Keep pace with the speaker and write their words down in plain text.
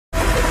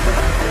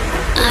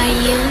Are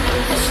you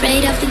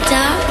afraid of the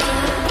dark?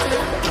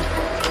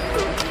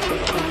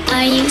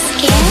 Are you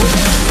scared?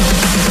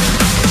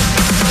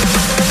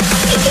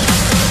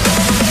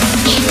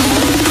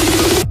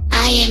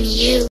 I am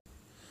you.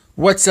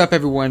 What's up,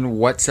 everyone?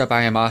 What's up?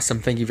 I am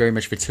awesome. Thank you very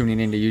much for tuning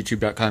in to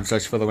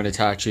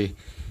youtube.com/FTWitachi.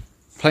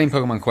 Playing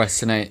Pokemon Quest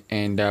tonight,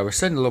 and we're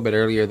starting a little bit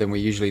earlier than we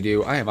usually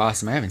do. I am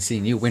awesome. I haven't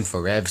seen you win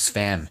for Revs,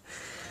 fam.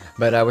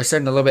 But we're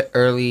starting a little bit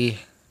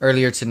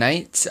earlier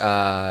tonight,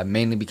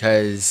 mainly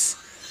because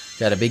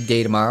got a big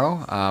day tomorrow.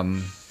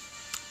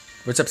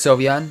 What's up,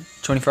 Sylvian?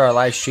 24-hour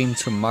live stream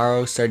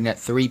tomorrow, starting at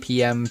 3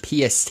 p.m.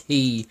 PST.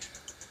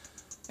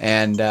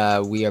 And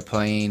we are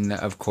playing,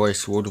 of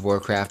course, World of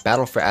Warcraft.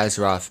 Battle for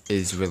Azeroth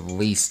is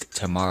released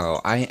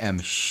tomorrow. I am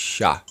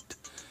shocked.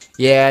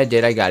 Yeah, I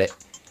did. I got it.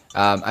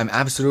 I'm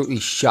absolutely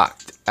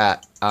shocked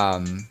at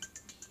Battle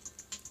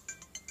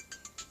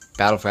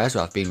for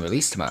Azeroth being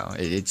released tomorrow.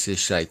 It's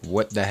just like,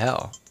 what the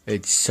hell?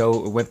 It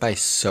went by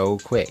so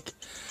quick.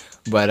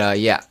 But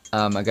yeah,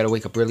 I gotta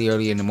wake up really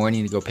early in the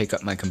morning to go pick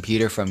up my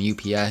computer from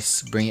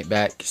UPS, bring it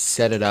back,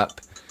 set it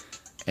up,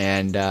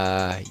 and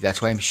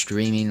that's why I'm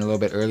streaming a little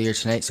bit earlier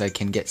tonight, so I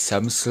can get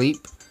some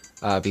sleep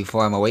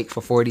before I'm awake for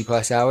 40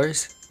 plus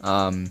hours.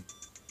 But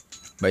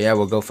yeah,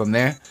 we'll go from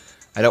there.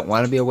 I don't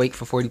want to be awake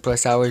for 40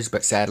 plus hours,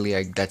 but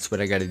sadly that's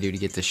what I gotta do to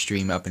get the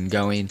stream up and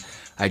going.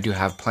 I do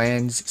have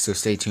plans, so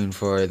stay tuned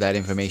for that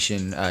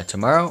information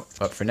tomorrow.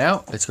 But for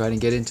now, let's go ahead and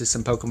get into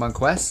some Pokemon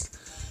Quest.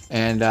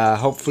 And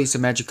hopefully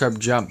some Magikarp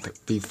jump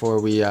before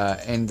we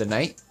end the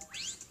night.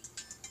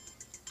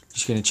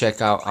 Just going to check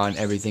out on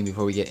everything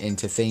before we get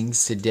into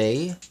things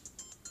today.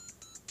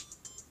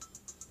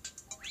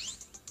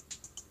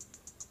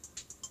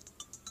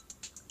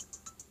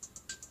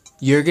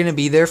 You're going to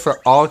be there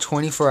for all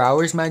 24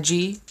 hours, my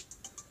G?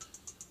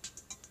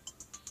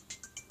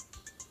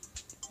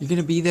 You're going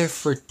to be there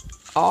for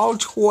all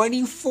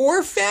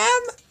 24,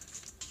 fam?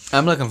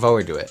 I'm looking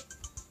forward to it.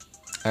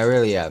 I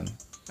really am.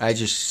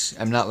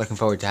 I'm not looking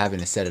forward to having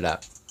to set it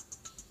up.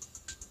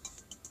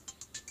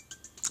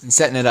 And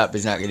setting it up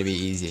is not going to be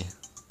easy,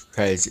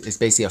 because it's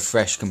basically a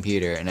fresh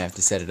computer and I have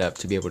to set it up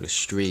to be able to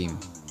stream.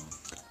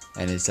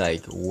 And it's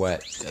like,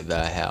 what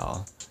the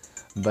hell?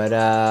 But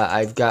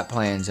I've got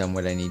plans on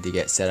what I need to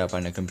get set up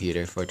on the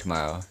computer for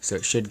tomorrow, so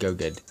it should go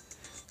good.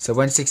 So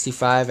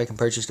 165, I can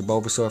purchase the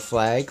Bulbasaur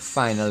flag,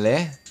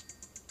 finally.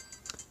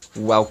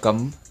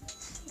 Welcome.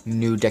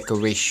 New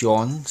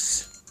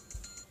decorations.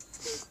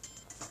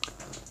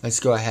 Let's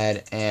go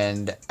ahead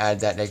and add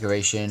that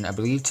decoration, I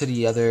believe, to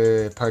the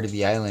other part of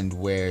the island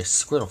where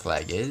Squirtle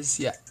flag is.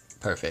 Yeah,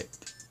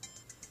 perfect.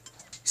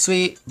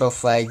 Sweet, both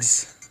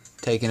flags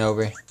taken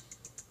over.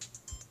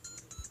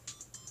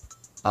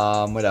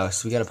 What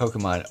else? We got a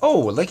Pokemon.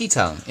 Oh, Licky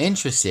Tongue.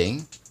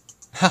 Interesting.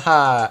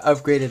 Haha,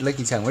 upgraded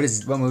Licky Tongue. What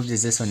move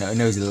does this one know? It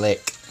knows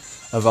Lick.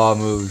 Of all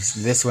moves,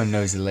 this one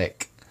knows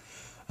Lick.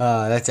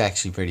 That's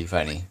actually pretty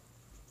funny.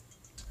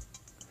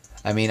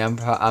 I mean,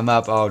 I'm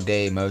up all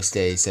day most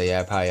days, so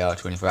yeah, probably all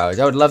 24 hours.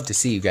 I would love to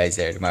see you guys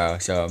there tomorrow,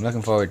 so I'm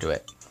looking forward to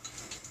it.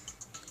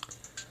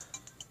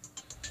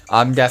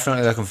 I'm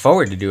definitely looking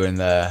forward to doing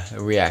the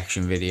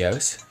reaction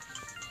videos.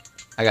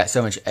 I got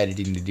so much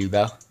editing to do,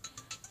 though.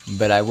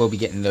 But I will be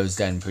getting those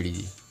done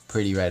pretty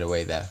right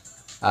away, though.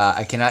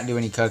 I cannot do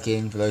any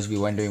cooking, for those of you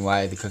wondering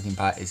why the cooking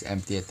pot is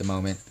empty at the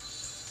moment.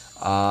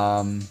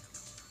 Oh,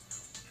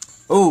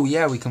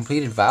 yeah, we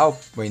completed Val.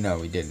 Wait, no,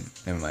 we didn't.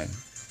 Never mind.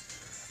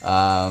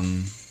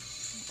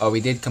 We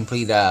did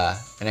complete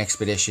an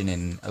expedition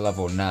in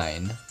level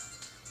 9.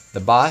 The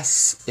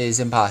boss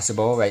is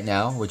impossible right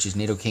now, which is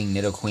Nidoking,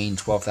 Nidoqueen,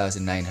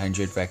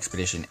 12,900 for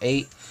Expedition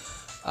 8.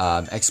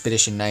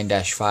 Expedition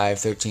 9-5,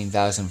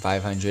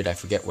 13,500. I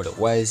forget what it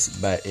was,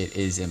 but it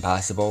is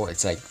impossible.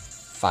 It's like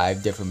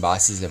 5 different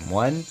bosses in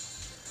one.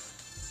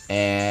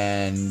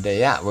 And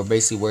yeah, we're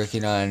basically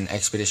working on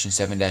Expedition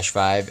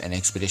 7-5 and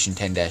Expedition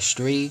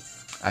 10-3.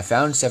 I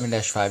found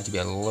 7-5 to be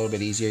a little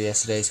bit easier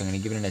yesterday, so I'm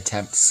going to give it an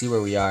attempt to see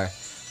where we are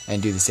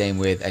and do the same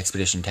with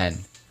Expedition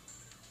 10.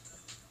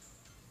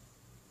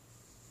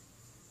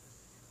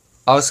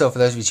 Also, for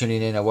those of you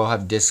tuning in, I will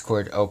have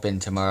Discord open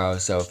tomorrow,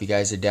 so if you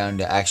guys are down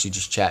to actually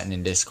just chatting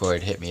in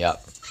Discord, hit me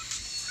up.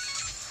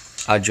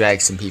 I'll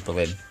drag some people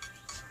in.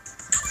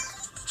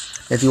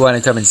 If you want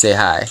to come and say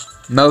hi.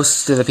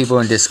 Most of the people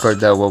in Discord,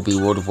 though, will be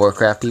World of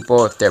Warcraft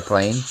people if they're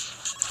playing,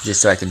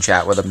 just so I can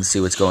chat with them and see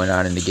what's going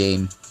on in the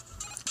game.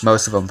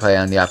 Most of them play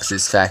on the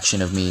opposite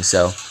faction of me,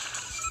 so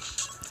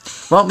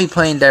won't be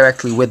playing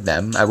directly with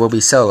them. I will be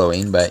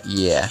soloing, but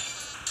yeah.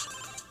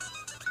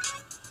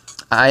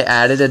 I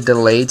added a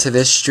delay to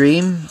this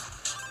stream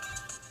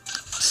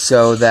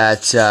so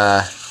that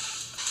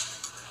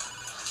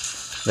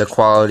the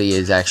quality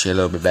is actually a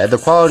little bit better.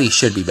 The quality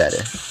should be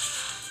better.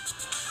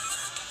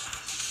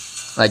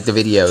 Like, the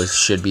videos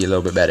should be a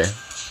little bit better.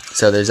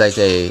 So there's like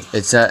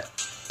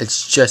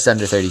it's just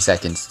under 30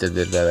 seconds to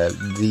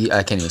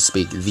I can't even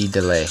speak, the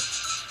delay.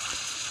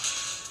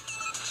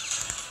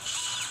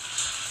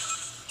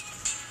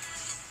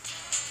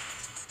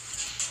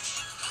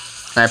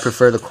 I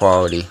prefer the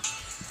quality.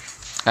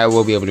 I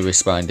will be able to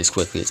respond as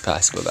quickly as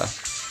possible though.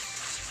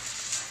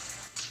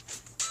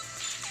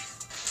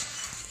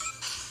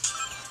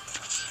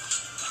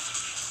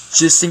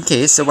 Just in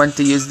case I want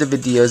to use the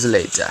videos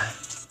later.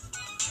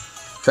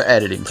 For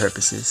editing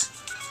purposes.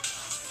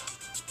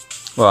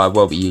 Well, I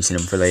will be using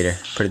them for later,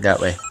 put it that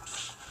way.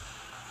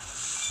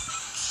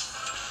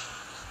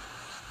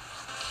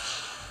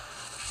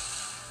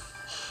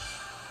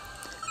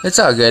 It's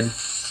all good.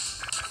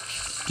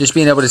 Just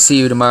being able to see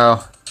you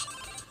tomorrow,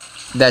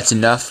 that's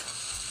enough.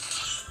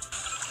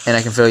 And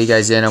I can fill you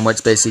guys in on what's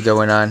basically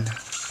going on.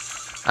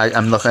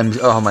 I'm looking,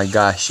 oh my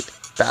gosh.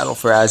 Battle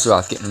for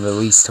Azeroth getting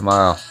released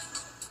tomorrow.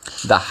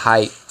 The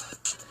hype.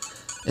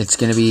 It's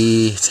gonna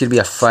be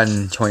a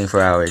fun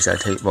 24 hours. I'll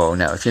tell you, well,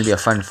 no, it's gonna be a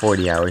fun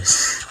 40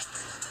 hours.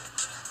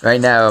 Right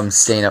now, I'm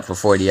staying up for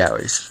 40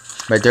 hours.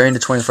 But during the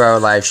 24-hour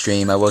live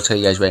stream, I will tell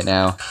you guys right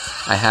now,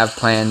 I have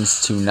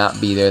plans to not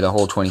be there the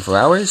whole 24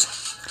 hours.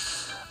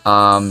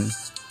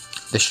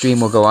 The stream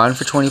will go on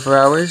for 24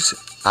 hours.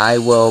 I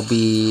will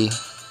be,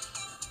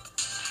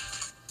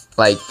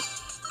 like,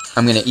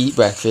 I'm going to eat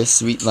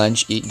breakfast, eat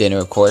lunch, eat dinner,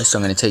 of course. So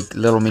I'm going to take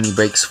little mini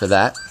breaks for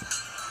that.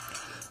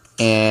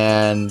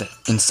 And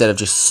instead of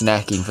just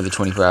snacking for the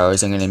 24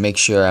 hours, I'm going to make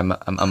sure I'm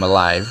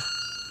alive.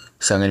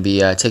 So I'm going to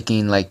be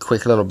taking, like,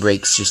 quick little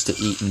breaks just to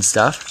eat and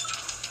stuff.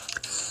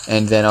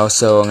 And then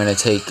also I'm going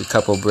to take a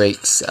couple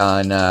breaks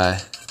on, I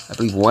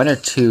believe 1 or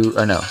 2,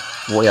 oh no,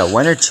 well, yeah,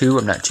 1 or 2,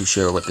 I'm not too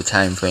sure what the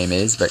time frame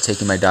is, but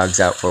taking my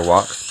dogs out for a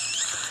walk,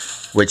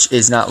 which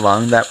is not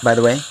long, that, by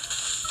the way.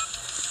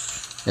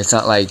 It's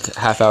not like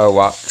half-hour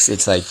walks,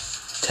 it's like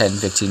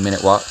 10-15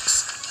 minute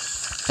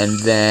walks. And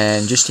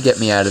then just to get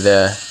me out of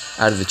the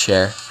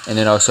chair. And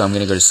then also I'm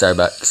going to go to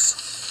Starbucks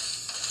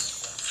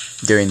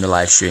during the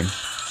live stream.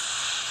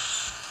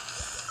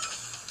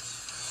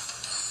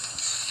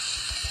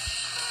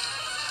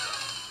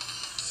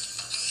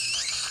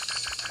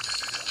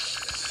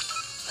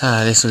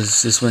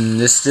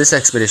 This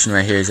expedition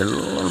right here is a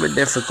little bit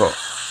difficult.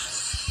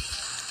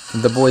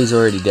 The boy's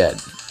already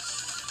dead.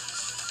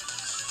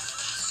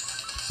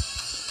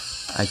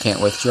 I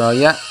can't withdraw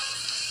yet.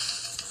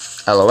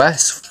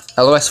 LOS.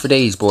 LOS for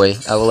days, boy.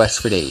 LOS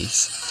for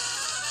days.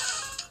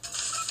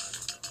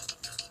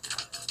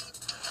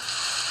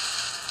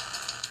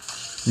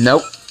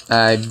 Nope.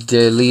 I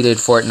deleted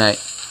Fortnite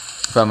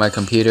from my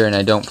computer and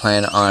I don't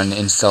plan on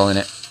installing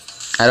it.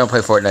 I don't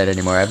play Fortnite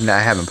anymore. I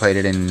haven't played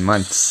it in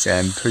months.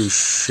 I'm pretty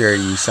sure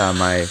you saw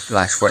my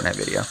last Fortnite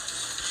video.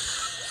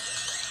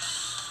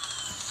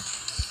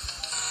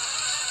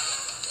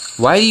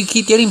 Why do you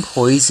keep getting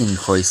poisoned,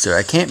 Cloyster?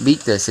 I can't beat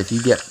this if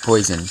you get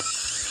poisoned.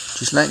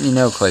 Just letting you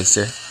know,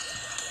 Cloyster.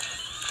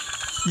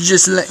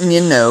 Just letting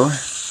you know.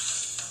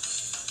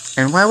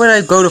 And why would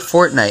I go to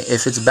Fortnite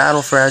if it's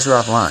Battle for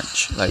Azeroth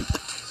launch? Like,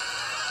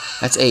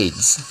 that's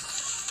AIDS.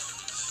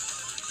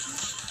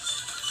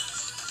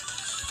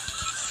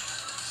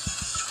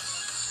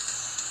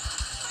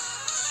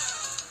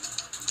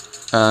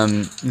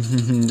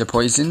 The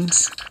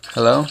poisons?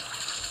 Hello?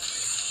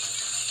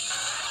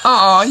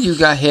 Oh, you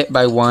got hit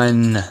by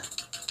one.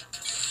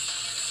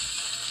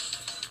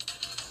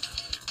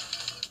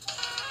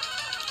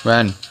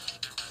 Run.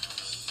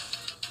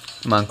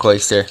 Come on,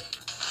 Cloyster.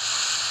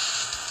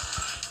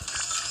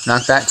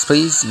 Knockbacks,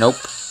 please? Nope.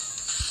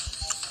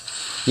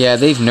 Yeah,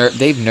 they've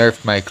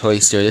nerfed my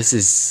Cloyster. This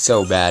is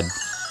so bad.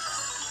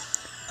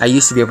 I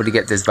used to be able to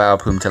get this Vile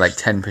Plume to like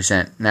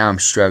 10%. Now I'm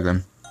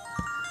struggling.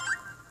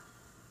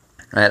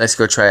 Alright, let's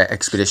go try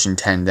Expedition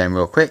 10 then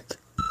real quick.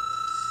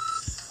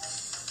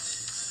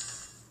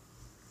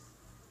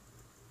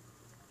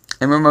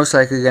 And we're most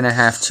likely going to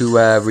have to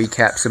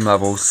recap some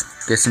levels,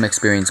 get some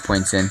experience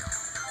points in,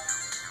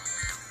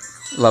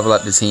 level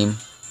up the team.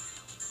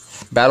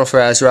 Battle for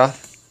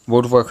Azeroth,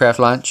 World of Warcraft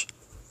launch.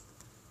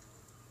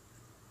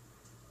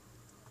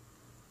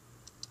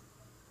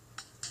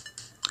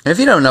 And if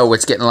you don't know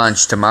what's getting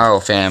launched tomorrow,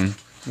 fam,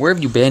 where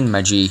have you been,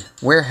 my G?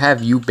 Where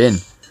have you been?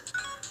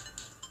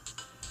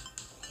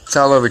 It's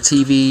all over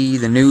TV,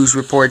 the news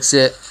reports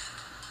it,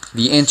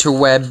 the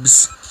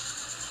interwebs.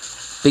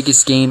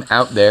 Biggest game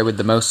out there with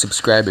the most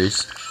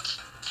subscribers.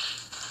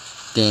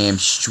 Damn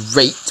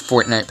straight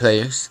Fortnite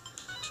players.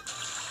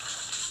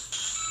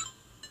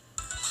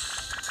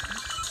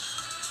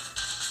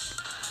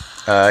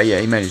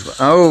 Yeah, he might as well.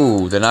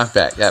 Oh, the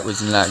knockback. That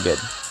was not good.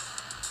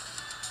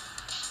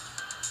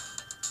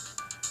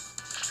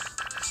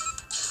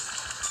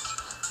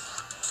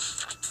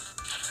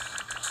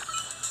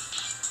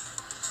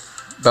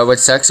 But what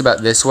sucks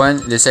about this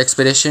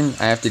expedition,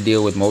 I have to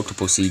deal with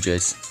multiple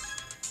sieges.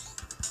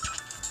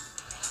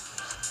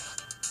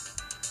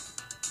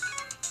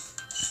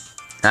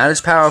 Not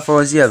as powerful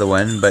as the other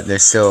one, but they're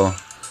still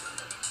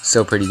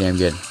pretty damn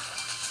good.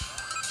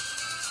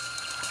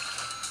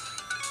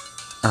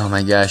 Oh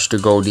my gosh, the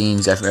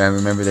Goldines, I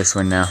remember this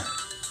one now.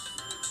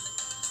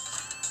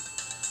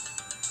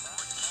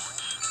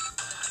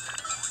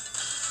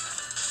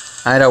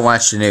 I don't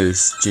watch the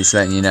news, just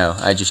letting you know.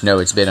 I just know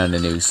it's been on the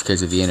news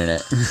because of the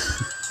internet.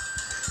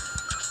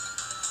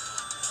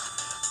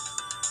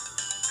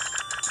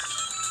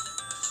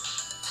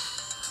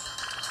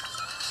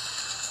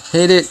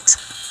 Hit it.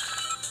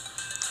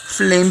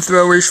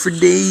 Flamethrowers for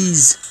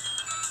days.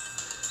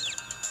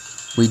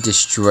 We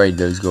destroyed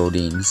those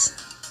Goldines.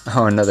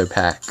 Oh, another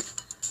pack.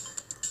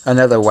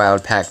 Another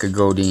wild pack of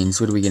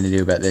Goldines. What are we going to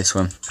do about this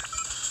one?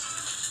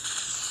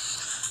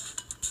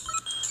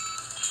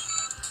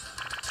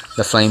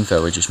 The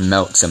flamethrower just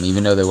melts them.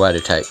 Even though they're water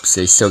types,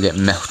 they still get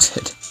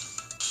melted.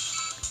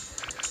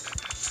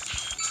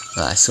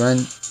 Last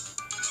one.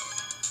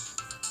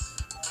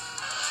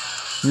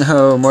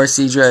 No, more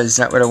Seadra is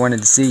not what I wanted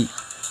to see.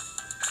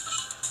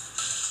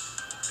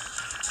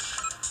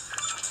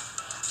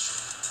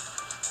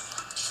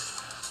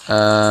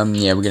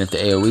 Yeah, we're gonna have to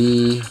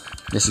AoE.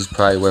 This is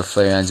probably where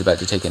Flareon's about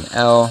to take an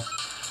L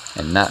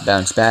and not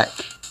bounce back.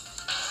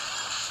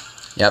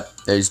 Yep,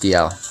 there's the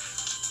L.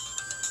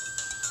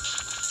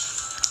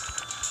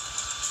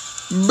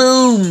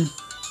 Boom!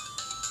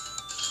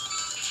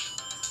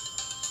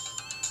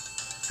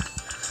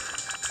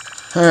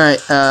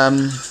 Alright,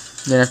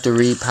 gonna have to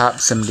re-pop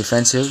some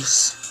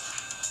defensives.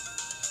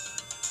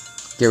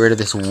 Get rid of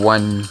this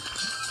one.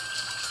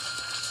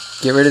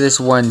 Get rid of this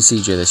one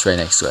Seadra that's right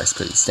next to us,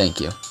 please. Thank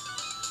you.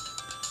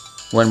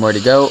 One more to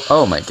go.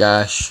 Oh my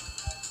gosh.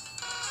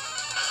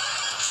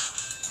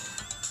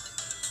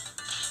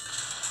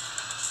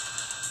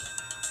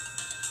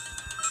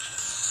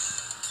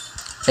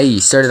 Hey, you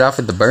started off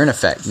with the burn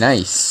effect.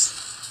 Nice.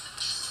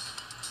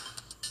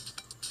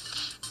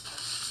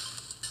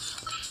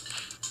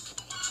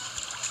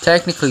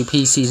 Technically,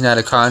 PC is not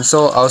a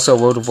console. Also,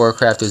 World of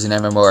Warcraft is an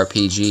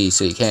MMORPG,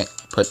 so you can't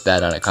put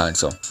that on a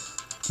console.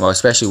 Well,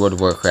 especially World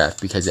of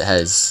Warcraft, because it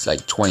has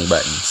like 20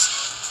 buttons.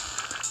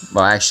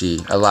 Well, actually,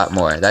 a lot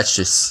more. That's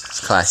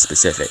just class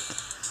specific.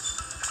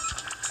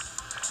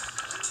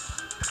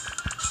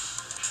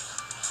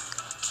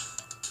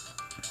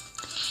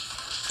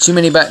 Too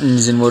many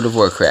buttons in World of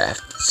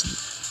Warcraft.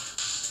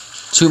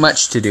 Too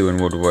much to do in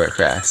World of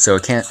Warcraft, so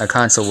a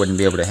console wouldn't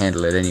be able to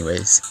handle it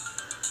anyways.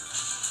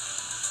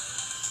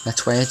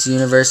 That's why it's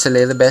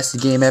universally the best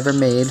game ever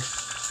made.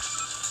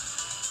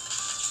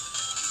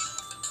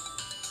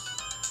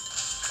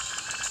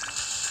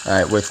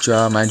 Alright,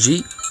 withdraw my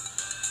G.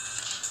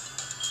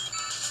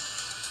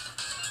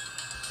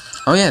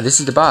 Oh yeah, this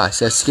is the boss.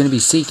 That's gonna be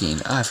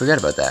Seeking. Oh, I forgot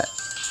about that.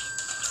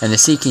 And the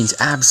Seeking's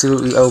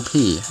absolutely OP.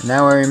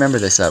 Now I remember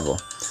this level.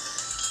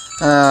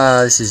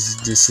 This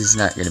is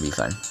not gonna be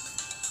fun.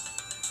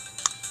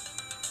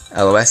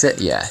 LOS it?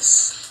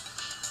 Yes.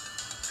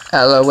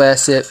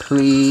 LOS it,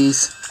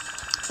 please.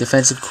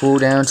 Defensive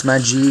cooldown to my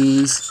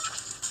G's.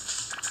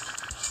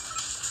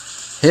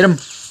 Hit him.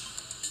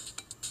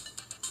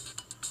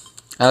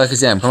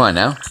 Alakazam, come on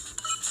now.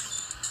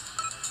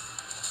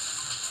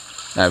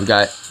 Alright, we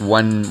got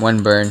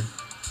one burn.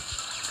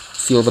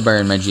 Feel the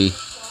burn, my G.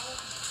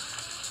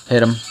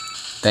 Hit him.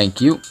 Thank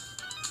you.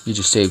 You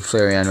just saved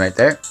Flareon right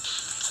there.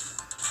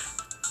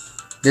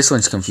 This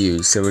one's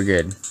confused, so we're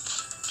good.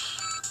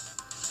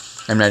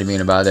 I'm not even going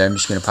to bother. I'm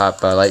just going to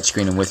pop Light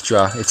Screen and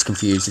withdraw. It's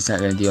confused. It's not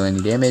going to deal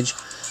any damage.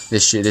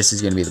 This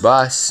is going to be the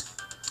boss.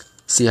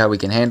 See how we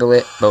can handle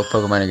it. Both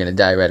Pokemon are going to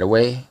die right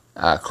away.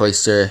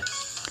 Cloyster,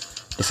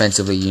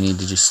 defensively, you need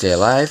to just stay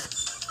alive.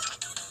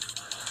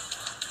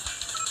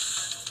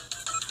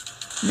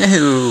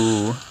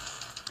 No!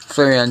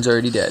 Flareon's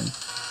already dead.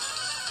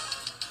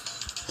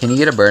 Can you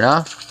get a burn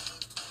off?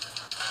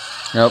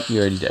 Nope,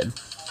 you're already dead.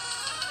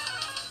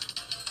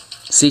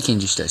 Seeking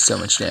just does so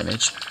much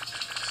damage.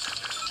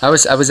 I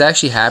was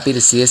actually happy to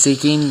see a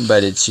Seeking,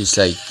 but it's just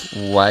like,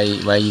 why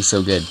are you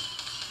so good?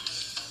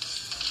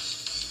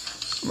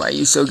 Why are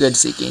you so good,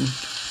 Seeking?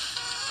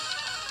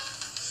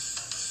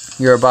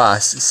 You're a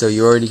boss, so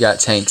you already got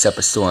tanks up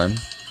a storm.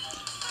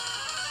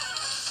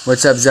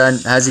 What's up,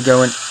 Zun? How's it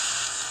going?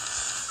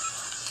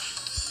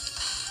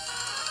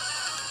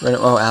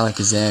 Oh,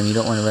 Alakazam, you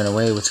don't want to run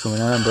away. What's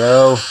going on,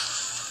 bro?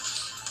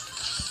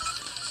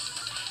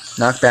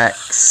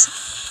 Knockbacks.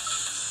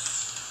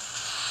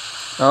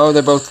 Oh,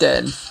 they're both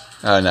dead.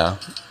 Oh, no.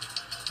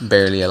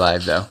 Barely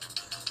alive, though.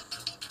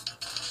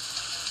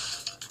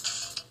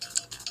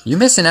 You're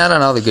missing out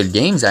on all the good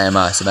games, I am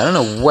awesome. I don't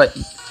know what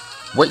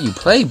you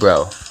play,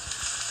 bro.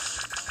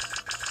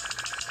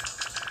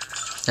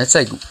 That's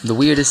like the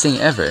weirdest thing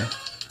ever.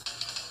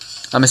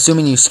 I'm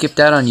assuming you skipped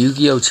out on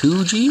Yu-Gi-Oh!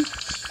 2, G?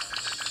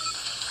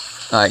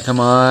 Alright, come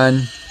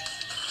on.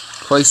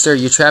 Cloyster,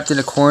 you're trapped in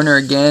a corner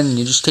again.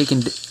 You're just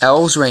taking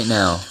L's right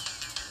now.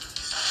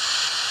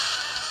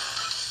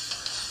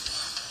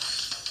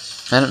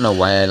 I don't know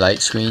why I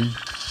light screen.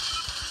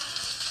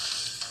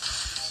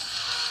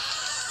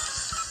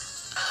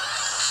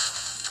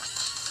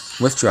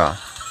 Withdraw.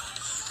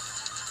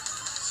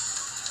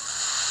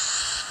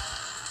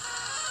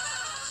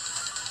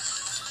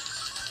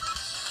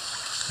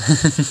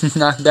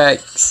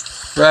 Knockbacks.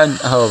 Run.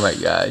 Oh my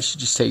gosh. It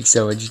just takes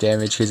so much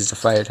damage because it's a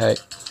fire type.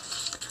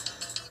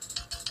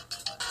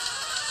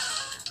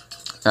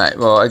 Alright,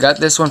 well, I got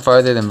this one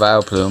farther than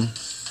Vileplume.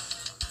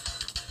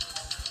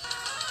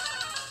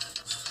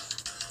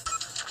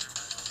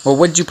 Well,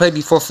 what did you play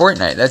before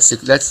Fortnite? That's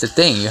the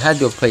thing. You had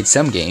to have played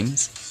some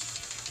games.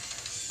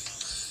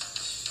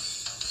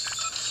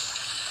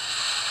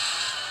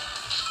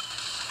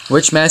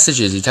 Which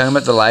messages? You talking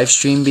about the live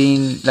stream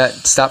being that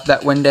stopped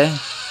that one day?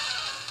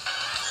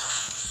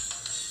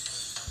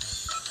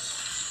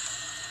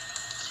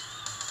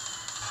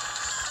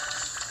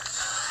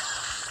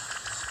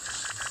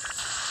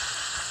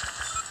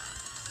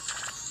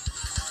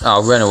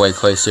 Oh, run away,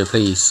 Cloister,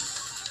 please.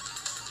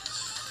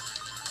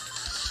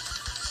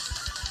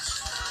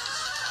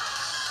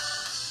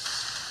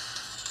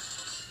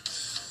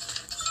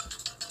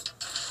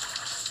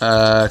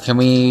 Can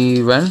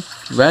we run?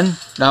 Run?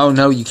 No,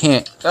 no, you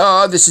can't.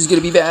 Oh, this is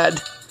gonna be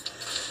bad.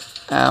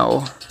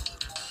 Ow.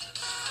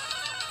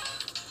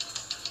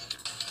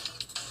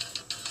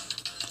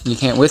 You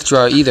can't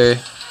withdraw either.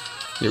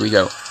 Here we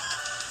go.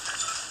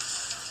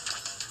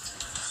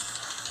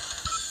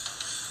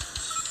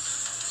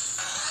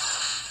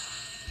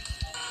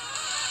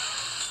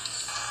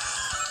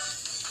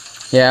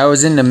 Yeah, I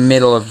was in the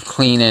middle of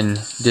cleaning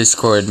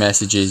Discord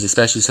messages,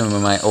 especially some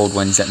of my old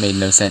ones that made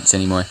no sense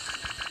anymore.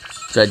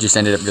 So I just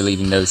ended up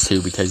deleting those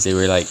too because they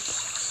were like,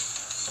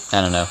 I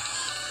don't know.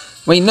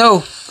 Wait,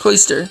 no!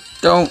 Cloister,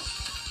 don't!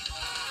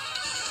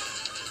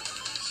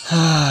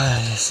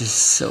 This is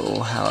so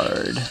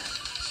hard.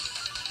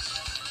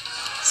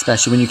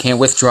 Especially when you can't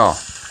withdraw.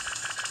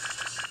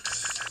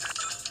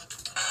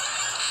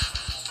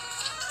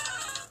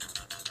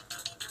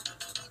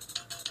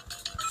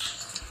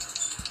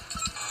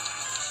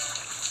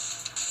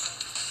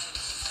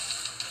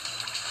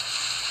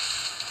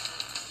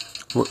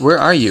 Where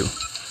are you?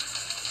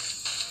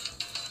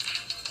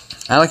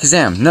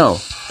 Alakazam, no,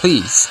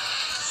 please.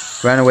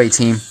 Run away,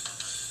 team.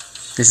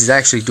 This is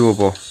actually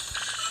doable.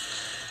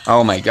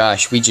 Oh my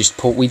gosh, we just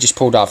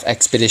pulled off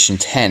Expedition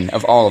 10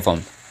 of all of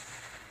them.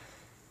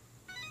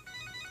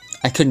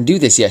 I couldn't do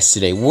this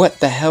yesterday.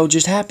 What the hell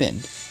just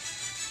happened?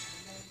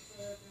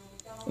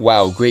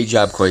 Wow, great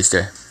job,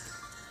 Cloister.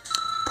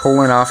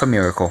 Pulling off a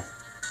miracle.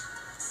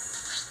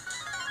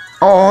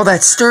 Oh,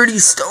 that sturdy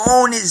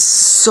stone is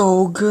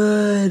so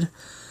good.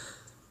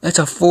 That's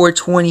a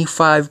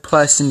 425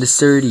 plus into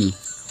sturdy.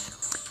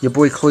 Your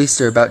boy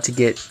Cloister about to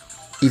get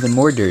even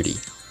more dirty.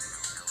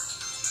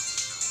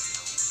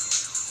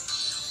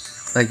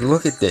 Like,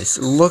 look at this.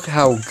 Look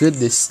how good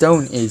this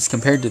stone is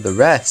compared to the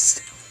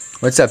rest.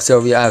 What's up,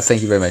 Sylvia?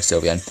 Thank you very much,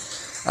 Sylvia.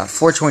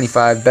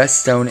 425,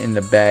 best stone in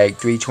the bag.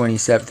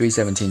 327,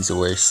 317 is the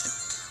worst.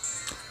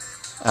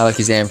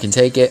 Alakazam can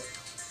take it.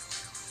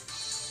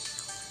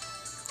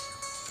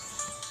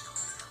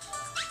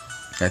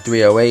 Got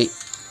 308.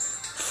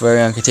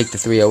 Flareon can take the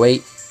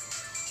 308.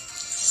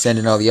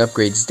 Sending all the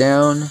upgrades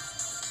down.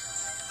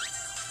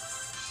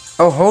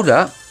 Oh, hold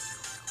up.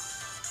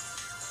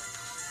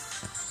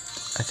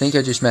 I think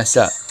I just messed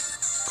up.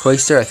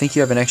 Cloister, I think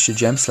you have an extra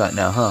gem slot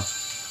now, huh?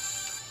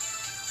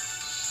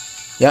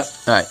 Yep.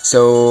 Alright,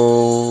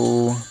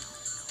 so...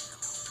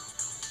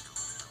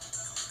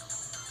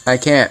 I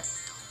can't.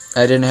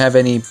 I didn't have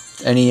any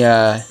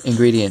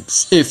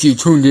ingredients. If you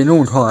tuned in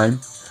on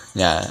time.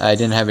 Nah, I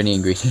didn't have any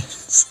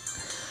ingredients.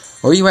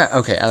 Where you at?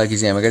 Okay,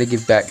 Alakazam, I gotta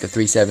give back the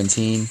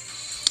 317.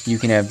 You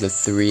can have the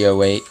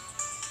 308.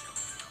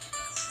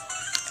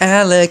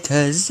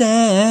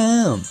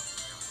 Alakazam!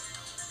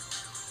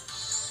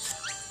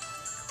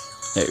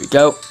 There we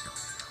go.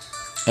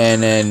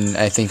 And then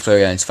I think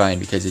Flareon's fine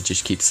because it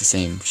just keeps the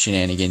same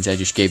shenanigans. I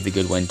just gave the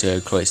good one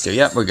to Cloister.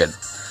 Yep, we're good.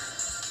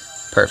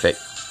 Perfect.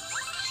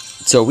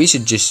 So we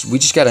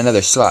just got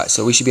another slot.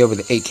 So we should be over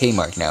the 8K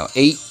mark now.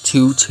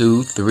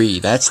 8223.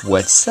 That's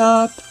what's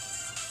up.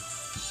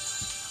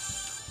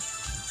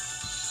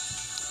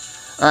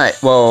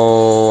 Alright,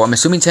 well, I'm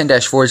assuming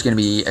 10-4 is going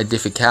to be a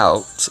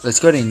difficult. Let's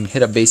go ahead and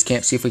hit up base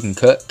camp, see if we can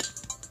cook.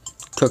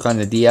 Cook on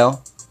the DL.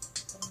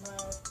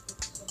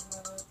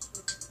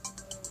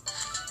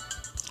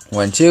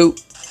 1, 2.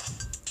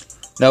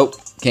 Nope,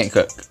 can't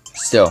cook.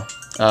 Still.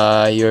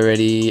 You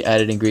already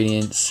added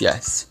ingredients?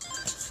 Yes.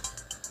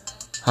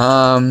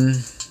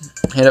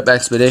 Hit up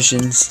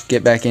expeditions,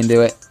 get back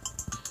into it.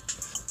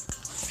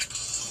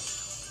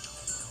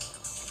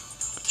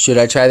 Should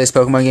I try this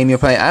Pokemon game you're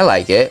playing? I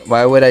like it.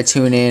 Why would I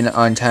tune in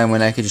on time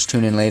when I could just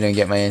tune in later and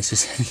get my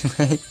answers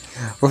anyway?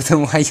 Well,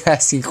 then why are you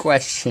asking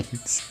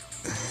questions?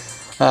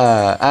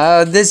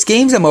 This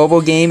game's a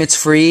mobile game.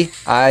 It's free.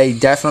 I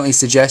definitely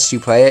suggest you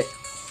play it.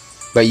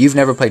 But you've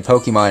never played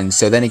Pokemon,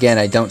 so then again,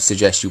 I don't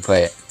suggest you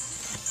play it.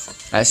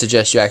 I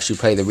suggest you actually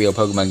play the real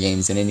Pokemon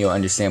games, and then you'll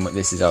understand what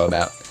this is all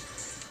about.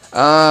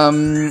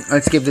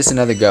 Let's give this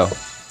another go.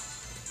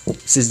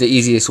 This is the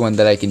easiest one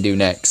that I can do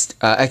next.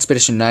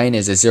 Expedition 9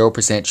 is a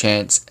 0%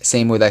 chance.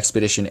 Same with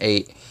Expedition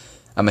 8.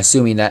 I'm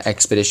assuming that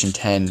Expedition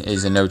 10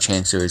 is a no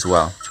chancer as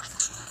well.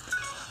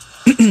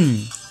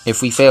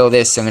 If we fail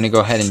this, I'm going to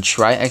go ahead and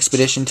try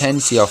Expedition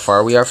 10, see how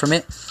far we are from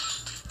it.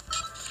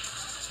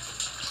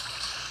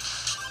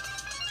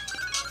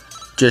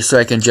 Just so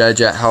I can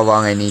judge at how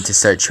long I need to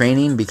start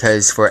training,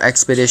 because for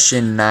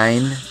Expedition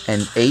 9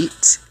 and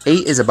 8,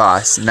 8 is a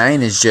boss,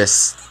 9 is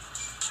just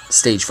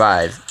Stage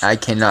 5. I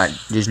cannot,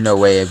 there's no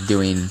way of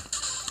doing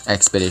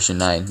Expedition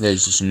 9.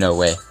 There's just no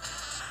way.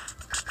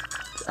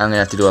 I'm going to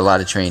have to do a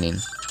lot of training.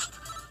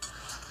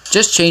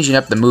 Just changing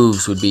up the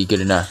moves would be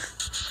good enough.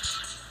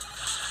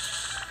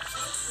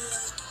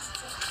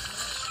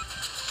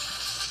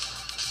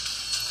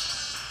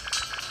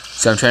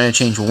 So I'm trying to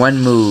change one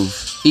move.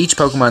 Each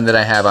Pokemon that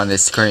I have on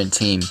this current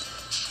team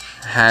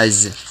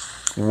has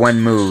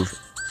one move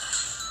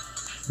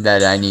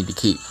that I need to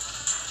keep.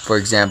 For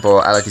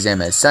example,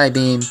 Alakazam has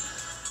Psybeam,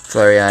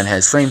 Flareon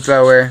has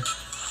Flamethrower,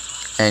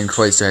 and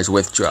Cloyster has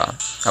Withdraw.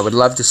 I would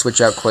love to switch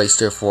out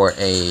Cloyster for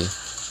a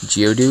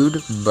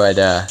Geodude, but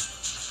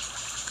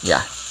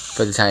yeah,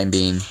 for the time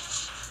being,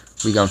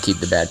 we gonna keep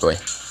the bad boy.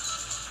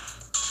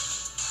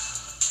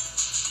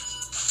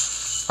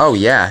 Oh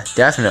yeah,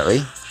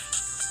 definitely.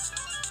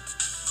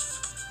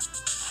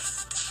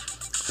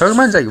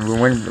 Pokemon's like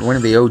one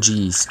of the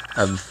OGs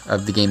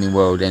of the gaming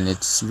world, and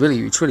it's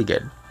really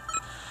good.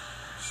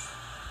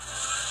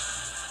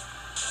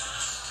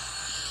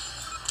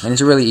 And it's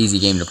a really easy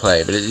game to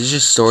play, but it's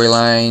just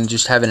storyline,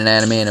 just having an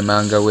anime and a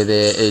manga with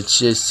it. It's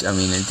just, I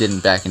mean, it didn't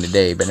back in the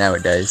day, but now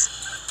it does.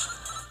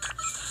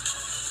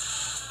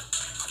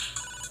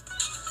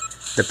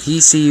 The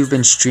PC you've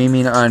been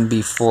streaming on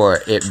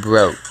before, it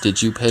broke.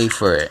 Did you pay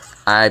for it?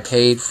 I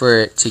paid for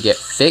it to get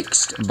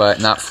fixed, but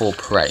not full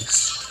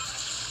price.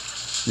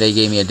 They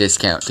gave me a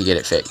discount to get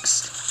it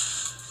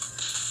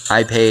fixed.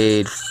 I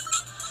paid...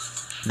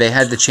 They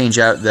had to change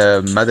out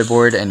the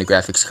motherboard and the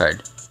graphics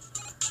card.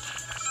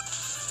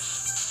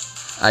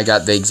 I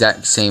got the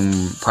exact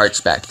same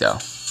parts back though.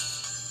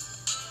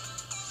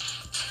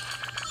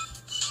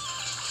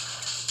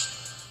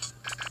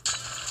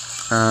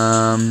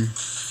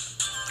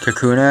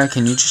 Kakuna,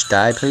 can you just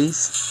die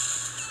please?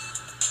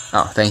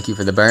 Oh, thank you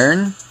for the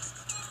burn.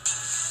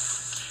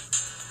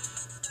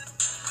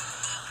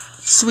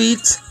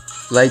 Sweet.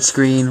 Light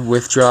screen,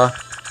 withdraw.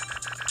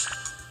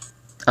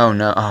 Oh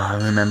no, oh, I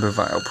remember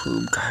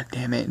Vileplume, god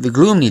damn it. The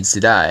Gloom needs to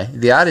die.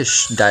 The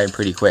Oddish died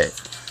pretty quick.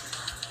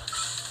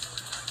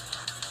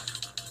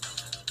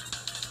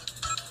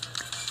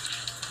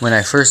 When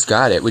I first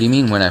got it, what do you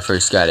mean when I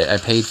first got it? I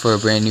paid for a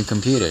brand new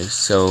computer,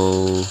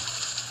 so...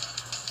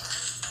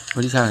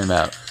 What are you talking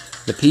about?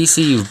 The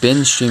PC you've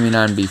been streaming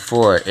on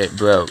before, it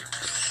broke.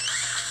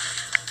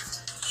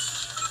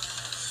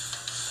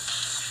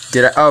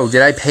 Did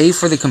I pay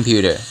for the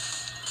computer?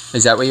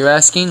 Is that what you're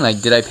asking?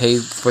 Like, did I pay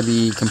for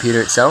the computer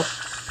itself?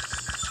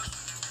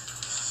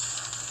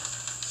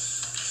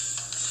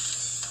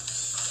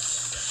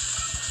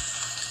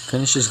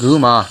 Finish this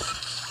Gloom off.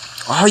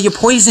 Oh, you're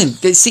poisoned!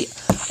 See,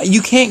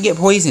 you can't get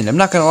poisoned. I'm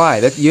not gonna lie.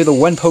 You're the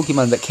one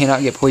Pokemon that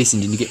cannot get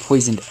poisoned, and you get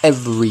poisoned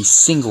every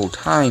single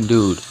time,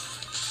 dude.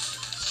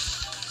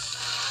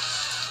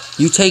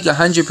 You take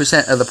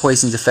 100% of the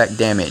poison's effect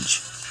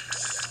damage.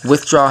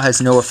 Withdraw has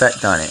no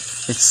effect on it.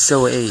 It's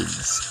so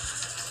AIDS.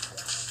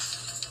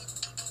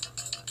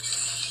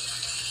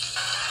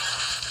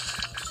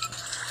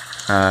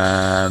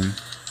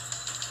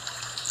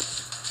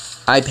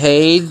 I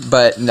paid,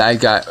 but I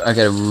got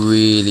a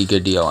really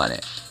good deal on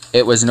it.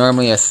 It was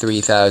normally a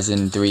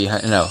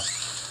 $3,300, no,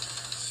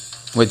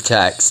 with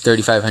tax,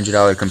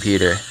 $3,500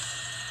 computer.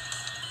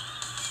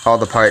 All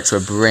the parts were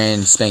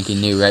brand spanking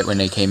new right when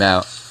they came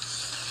out,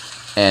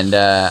 and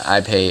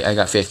I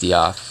got 50%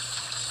 off.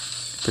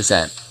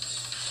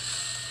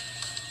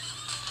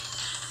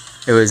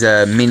 It was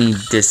a mini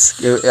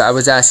disc. I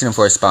was asking them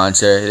for a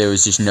sponsor. There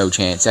was just no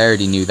chance. I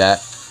already knew that.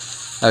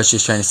 I was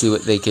just trying to see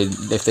what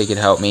if they could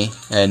help me,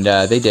 and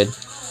they did.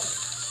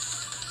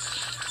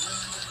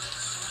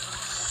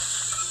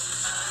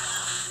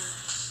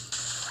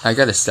 I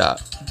gotta stop.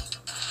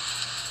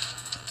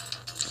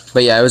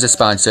 But yeah, it was a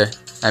sponsor.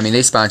 I mean,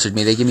 they sponsored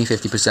me. They give me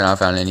 50%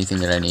 off on anything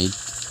that I need.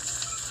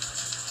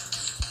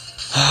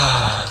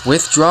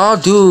 Withdraw,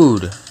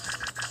 dude.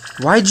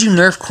 Why'd you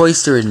nerf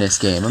Cloyster in this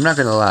game? I'm not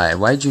gonna lie.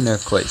 Why'd you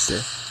nerf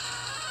Cloyster?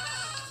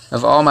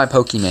 Of all my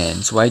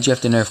Pokemans, why'd you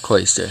have to nerf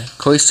Cloyster?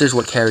 Cloyster's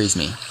what carries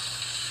me.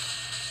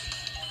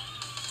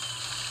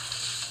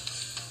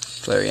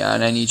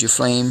 Flareon, I need your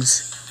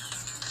flames.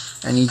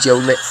 I need your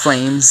lit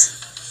flames.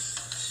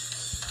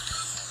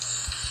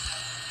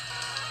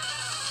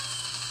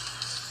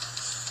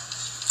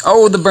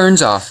 Oh, the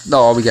burn's off.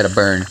 Oh, we got a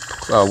burn.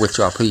 Oh,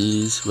 withdraw,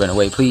 please. Run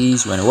away,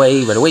 please. Run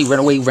away, run away, run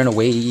away, run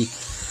away.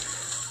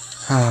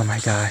 Oh my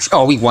gosh.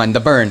 Oh, we won. The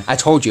burn. I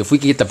told you, if we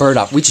could get the burn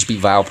off, we just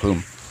beat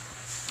Vileplume.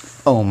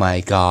 Oh my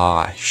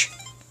gosh.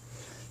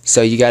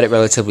 So you got it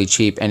relatively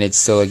cheap, and it's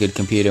still a good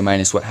computer,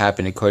 minus what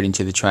happened. According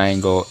to the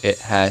triangle, it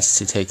has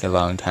to take a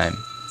long time.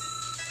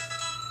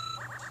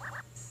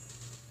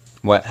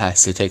 What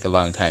has to take a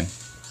long time?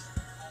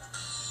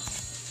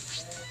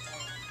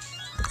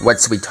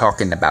 What's we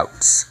talking about?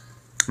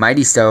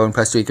 Mighty Stone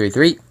plus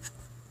 333.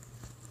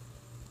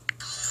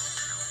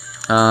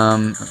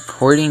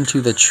 According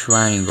to the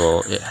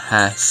triangle, it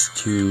has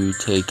to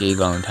take a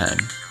long time.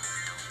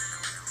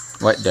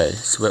 What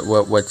does?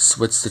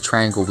 What's the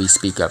triangle we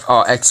speak of?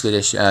 Oh,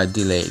 expedition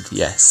delayed.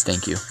 Yes,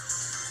 thank you.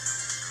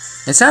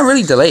 It's not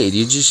really delayed.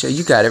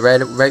 You got it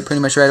right pretty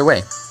much right away.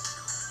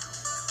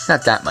 It's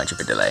not that much of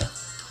a delay.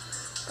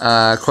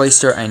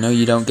 Cloyster, I know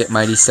you don't get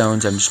Mighty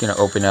Stones. I'm just gonna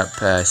open up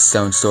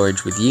stone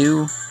storage with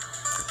you.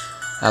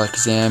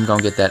 Alakazam,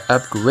 gonna get that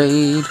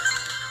upgrade.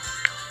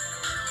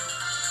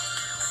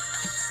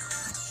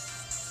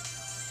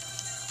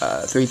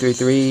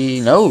 333.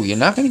 No, you're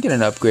not going to get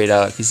an upgrade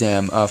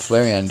Alakazam.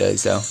 Flareon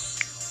does, though.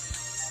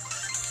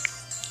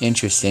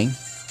 Interesting.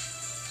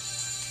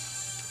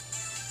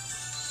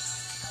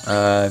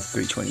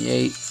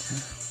 328.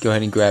 Go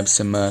ahead and grab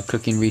some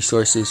cooking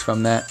resources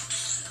from that.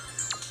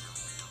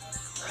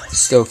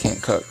 Still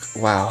can't cook.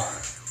 Wow.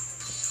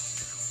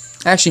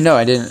 Actually, no,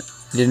 I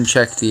didn't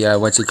check the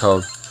what's it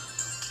called?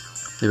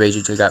 The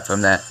reagents I got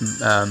from that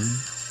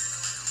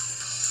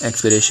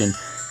expedition.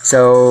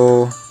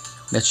 So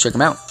let's check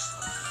them out.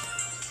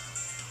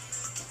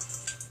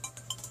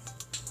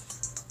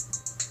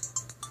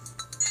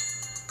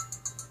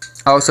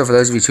 Also, for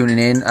those of you tuning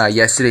in,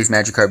 yesterday's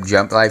Magikarp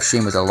Jump live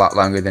stream was a lot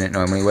longer than it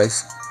normally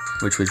was,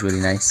 which was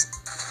really nice.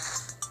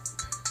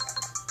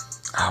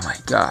 Oh my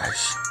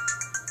gosh.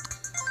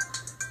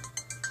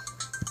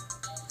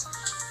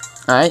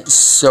 Alright,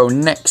 so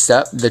next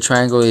up, the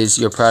triangle is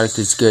your product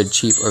is good,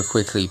 cheap, or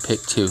quickly.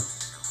 Pick 2.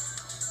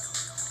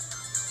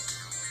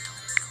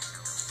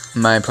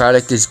 My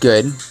product is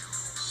good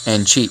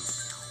and cheap,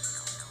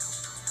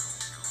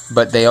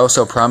 but they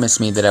also promised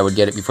me that I would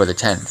get it before the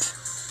 10th.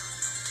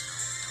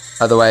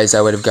 Otherwise,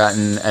 I would have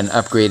gotten an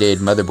upgraded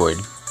motherboard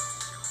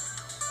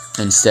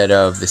instead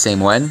of the same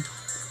one.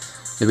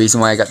 The reason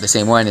why I got the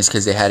same one is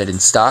because they had it in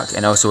stock,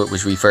 and also it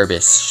was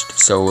refurbished,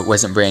 so it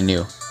wasn't brand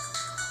new.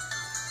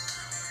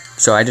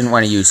 So I didn't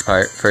want to use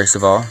part, first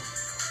of all,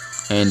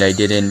 and I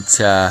didn't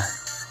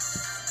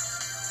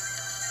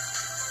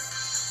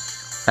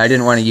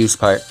want to use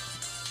part.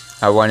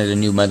 I wanted a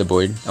new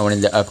motherboard. I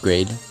wanted to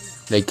upgrade.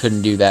 They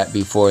couldn't do that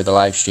before the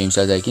live stream,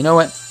 so I was like, you know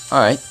what?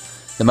 Alright.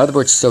 The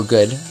motherboard's still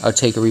good. I'll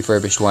take a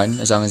refurbished one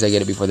as long as I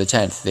get it before the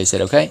 10th. They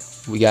said, okay,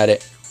 we got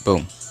it.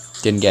 Boom.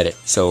 Didn't get it.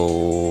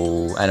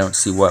 So I don't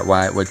see what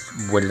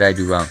did I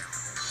do wrong.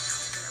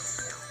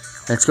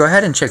 Let's go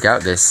ahead and check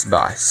out this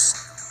boss.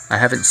 I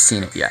haven't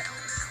seen it yet.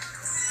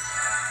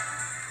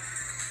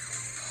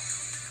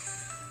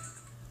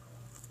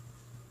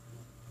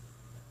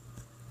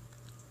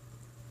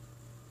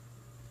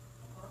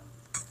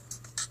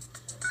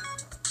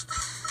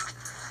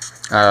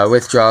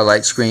 Withdraw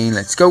light screen.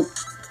 Let's go.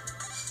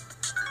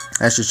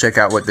 Let's just check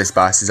out what this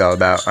boss is all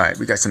about. Alright,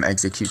 we got some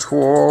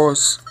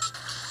executors.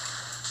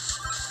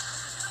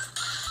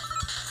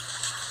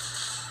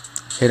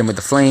 Hit him with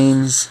the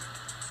flames.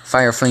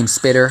 Fire flame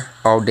spitter.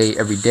 All day,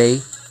 every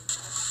day.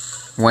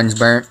 One's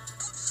burnt.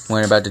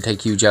 One about to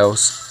take huge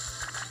L's.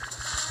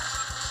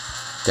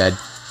 Dead.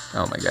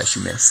 Oh my gosh,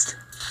 you missed.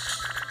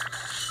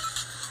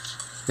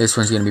 This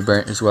one's going to be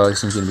burnt as well.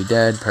 This one's going to be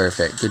dead.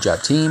 Perfect. Good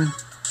job, team.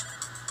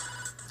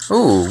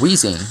 Ooh,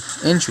 wheezing.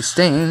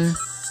 Interesting.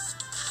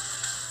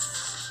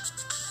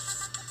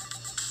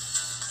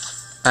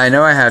 I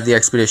know I have the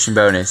expedition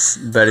bonus,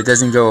 but it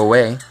doesn't go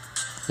away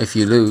if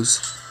you lose.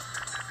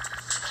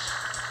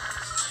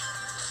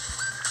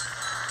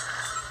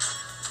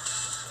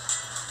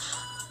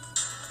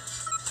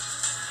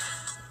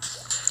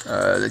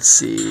 Let's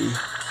see.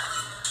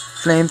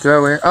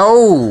 Flamethrower.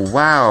 Oh,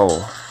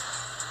 wow.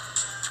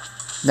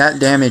 That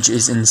damage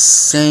is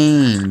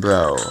insane,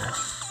 bro.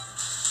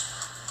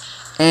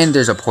 And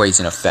there's a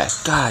poison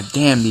effect. God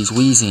damn, these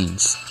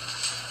wheezings.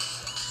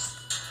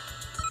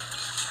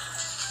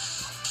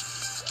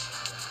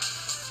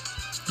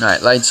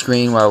 Alright, light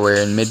screen while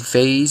we're in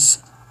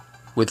mid-phase.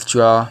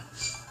 Withdraw.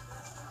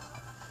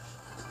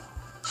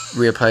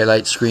 Reapply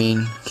light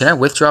screen. Can I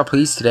withdraw,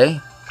 please, today?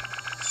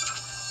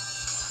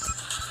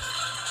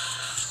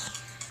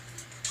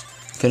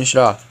 Finish it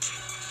off.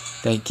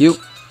 Thank you.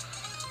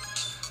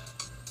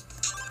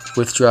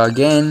 Withdraw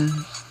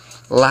again.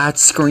 Light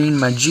screen,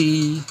 my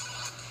G.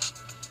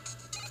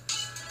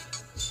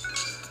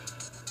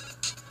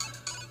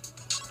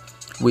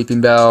 Weeping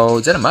Bell.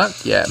 Is that a muck?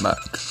 Yeah,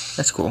 muck.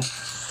 That's cool.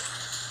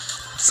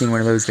 Seen one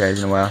of those guys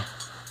in a while.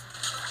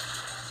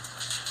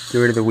 Get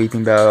rid of the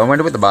Weeping Bell. I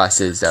wonder what the boss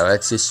is, though.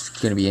 That's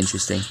just gonna be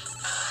interesting.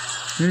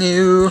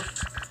 No.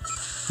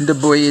 The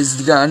boy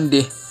is gone.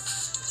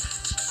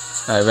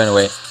 Alright, run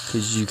away.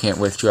 Because you can't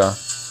withdraw.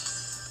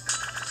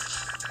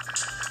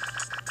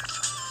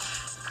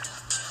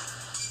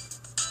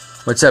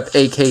 What's up,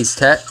 AK's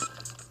Tech?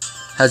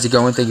 How's it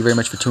going? Thank you very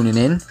much for tuning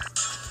in.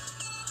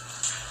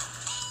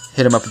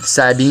 Hit him up with the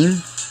side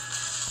beam.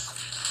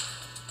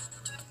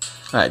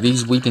 Alright,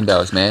 these Weeping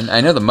Bells, man.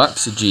 I know the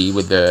Muck's a G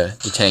with the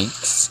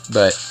tanks,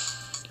 but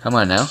come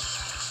on now.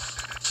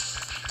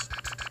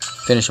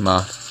 Finish him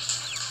off.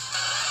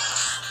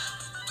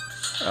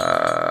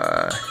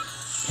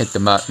 Hit the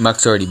Muck.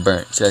 Muck's already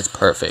burnt, so that's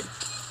perfect.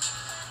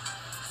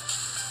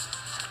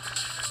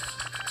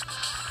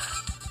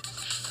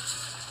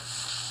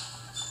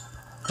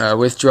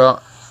 Withdraw.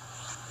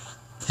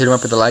 Hit him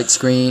up with the light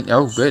screen.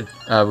 Oh, good.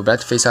 We're about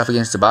to face off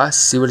against the boss.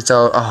 See what it's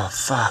all... Oh,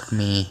 fuck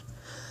me.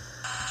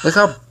 Look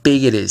how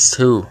big it is,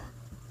 too.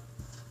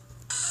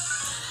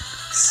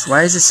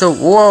 Why is it so...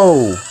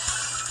 Whoa!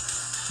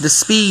 The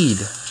speed.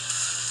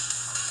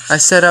 I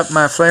set up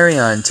my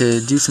Flareon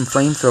to do some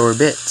flamethrower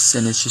bits,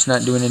 and it's just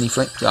not doing any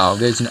flame... Oh,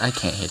 there's... I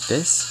can't hit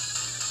this.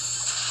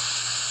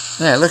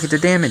 Yeah, look at the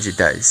damage it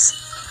does.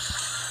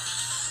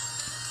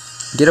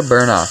 Get a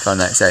burn off on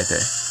that Scyther.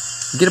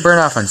 Get a burn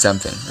off on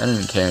something. I don't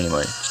even care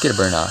anymore. Just get a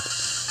burn off.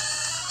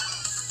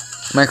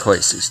 My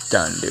cloister's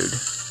done, dude.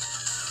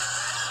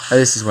 Oh,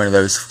 this is one of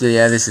those.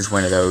 Yeah, this is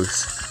one of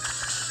those.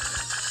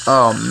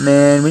 Oh,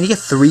 man. When you get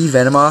 3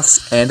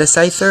 Venomoths and a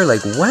Scyther,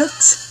 like, what?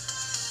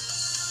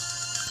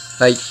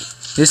 Like,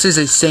 this is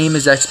the same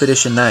as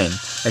Expedition 9.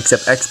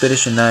 Except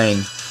Expedition 9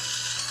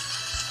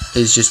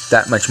 is just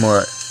that much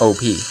more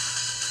OP.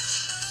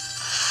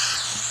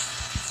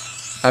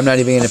 I'm not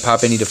even going to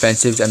pop any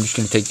defensives. I'm just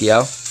going to take the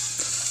L.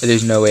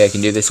 There's no way I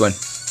can do this one.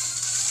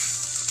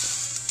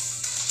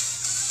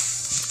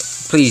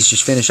 Please,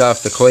 just finish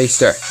off the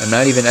Cloister. I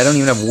don't even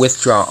have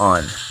Withdraw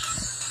on.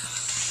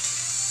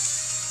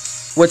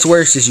 What's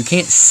worse is you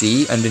can't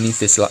see underneath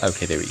this.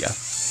 Okay, there we go.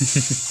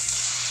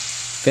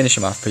 Finish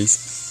him off, please.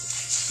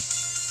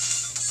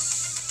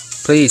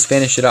 Please,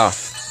 finish it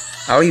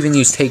off. I'll even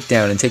use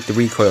Takedown and take the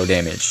recoil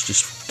damage.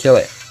 Just kill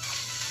it.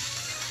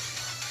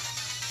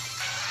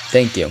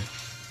 Thank you.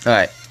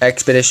 Alright,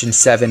 Expedition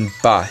 7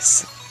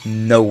 boss.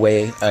 No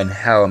way in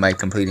hell am I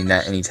completing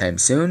that anytime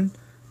soon.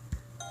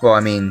 Well,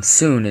 I mean,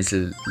 soon is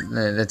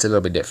that's a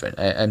little bit different.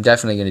 I'm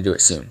definitely going to do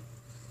it soon.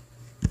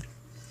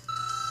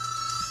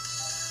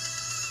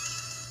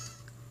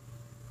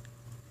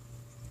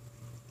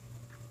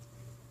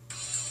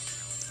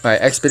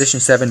 Alright, Expedition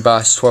 7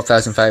 boss,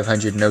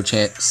 12,500, no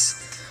chance.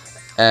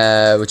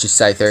 Which is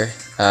Scyther.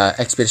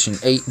 Expedition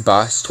 8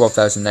 boss,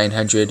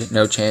 12,900,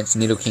 no chance.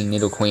 Needle King,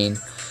 Needle Queen.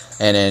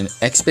 And then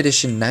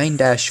Expedition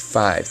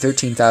 9-5,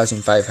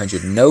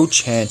 13,500, no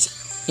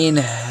chance in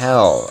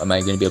hell am I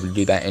going to be able to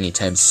do that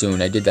anytime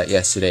soon. I did that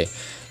yesterday.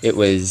 It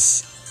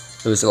was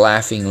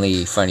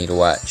laughingly funny to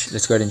watch.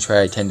 Let's go ahead and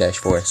try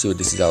 10-4, see what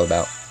this is all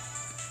about.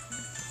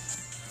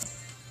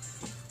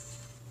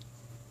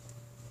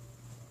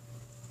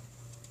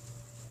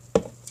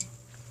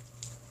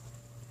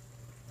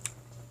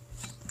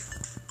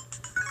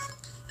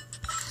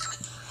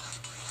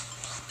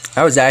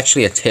 That was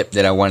actually a tip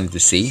that I wanted to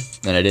see,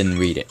 and I didn't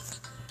read it.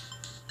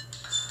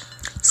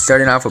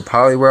 Starting off with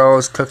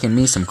Polyrolls, cooking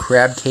me some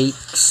crab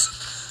cakes.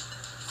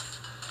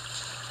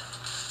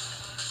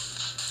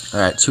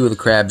 Alright, 2 of the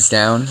crabs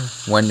down,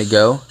 1 to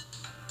go.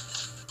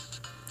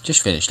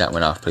 Just finish that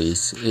one off,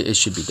 please. It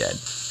should be dead.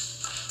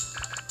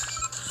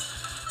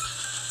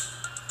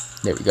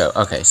 There we go.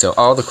 Okay, so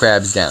all the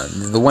crabs down.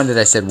 The one that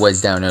I said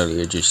was down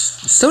earlier,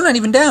 just still not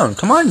even down.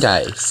 Come on,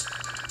 guys.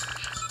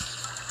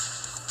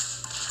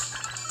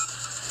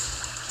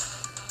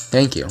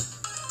 Thank you.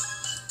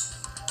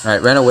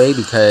 Alright, run away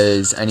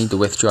because I need to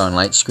withdraw on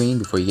light screen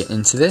before you get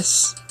into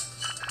this.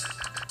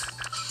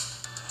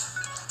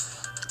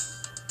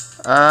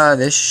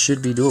 This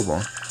should be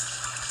doable.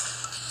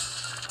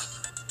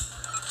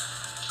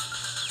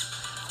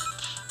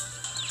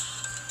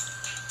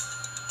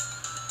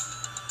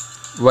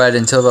 What,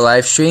 until the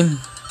live stream?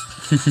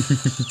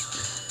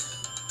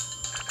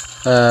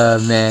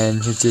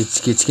 Man,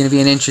 it's gonna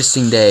be an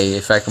interesting day.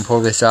 If I can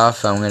pull this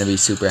off, I'm gonna be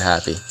super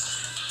happy.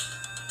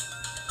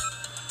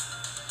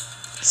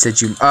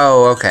 Said you...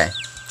 Oh, okay.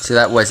 So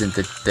that wasn't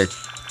the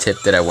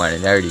tip that I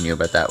wanted. I already knew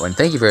about that one.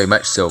 Thank you very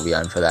much,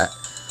 Sylveon, for that.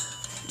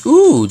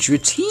 Ooh,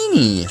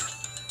 Dratini.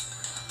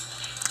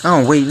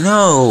 Oh, wait,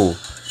 no.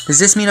 Does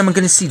this mean I'm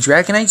going to see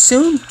Dragonite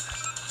soon?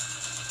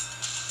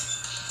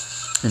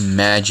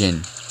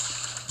 Imagine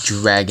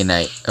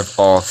Dragonite of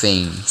all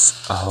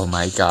things. Oh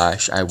my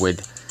gosh, I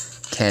would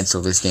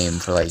cancel this game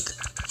for like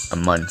a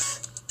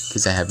month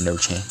because I have no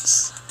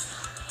chance.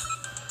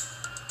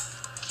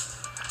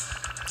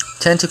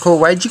 Tentacle,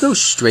 why'd you go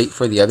straight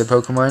for the other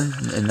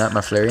Pokemon and not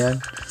my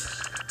Flareon?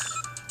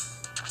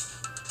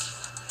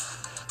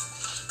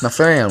 My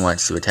Flareon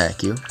wants to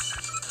attack you.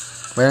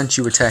 Why don't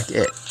you attack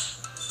it?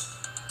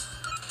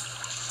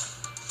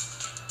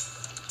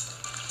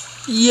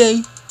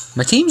 Yay!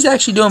 My team's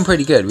actually doing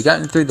pretty good. We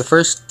gotten through the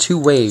first 2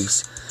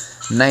 waves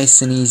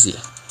nice and easy.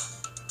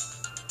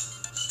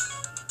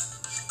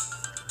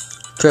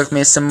 Cook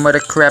me some of the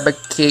crab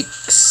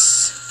cakes.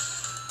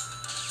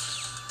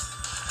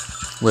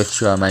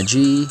 Withdraw my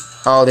G.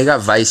 Oh, they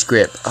got Vice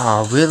Grip.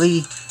 Oh,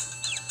 really?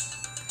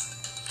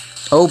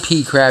 OP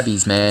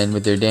Krabbies, man,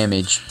 with their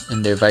damage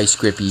and their Vice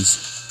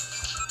Grippies.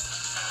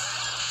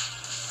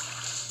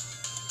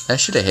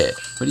 That should have hit.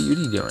 What are you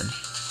doing?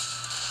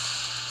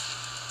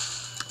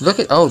 Look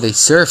at... Oh, they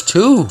surf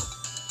too.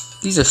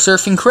 These are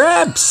surfing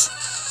crabs.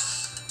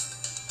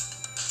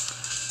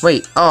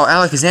 Wait. Oh,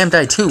 Alakazam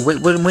died too.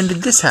 Wait, when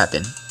did this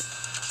happen?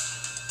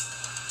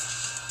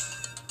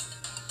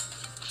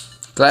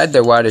 Glad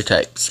they're water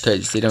types,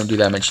 because they don't do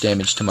that much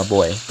damage to my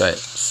boy, but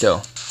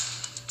still.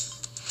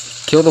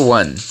 Kill the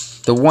one.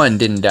 The one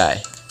didn't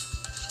die.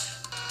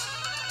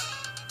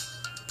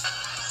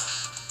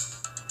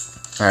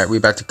 Alright, we're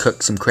about to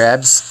cook some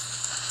crabs.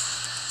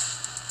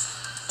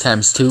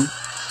 Times 2.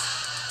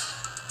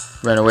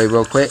 Run away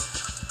real quick.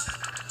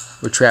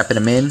 We're trapping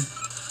them in.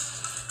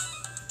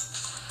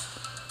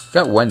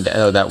 Got one down.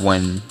 Oh, that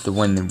one. The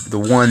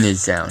one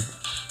is down.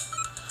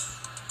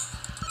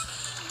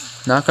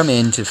 Knock them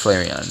into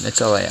Flareon.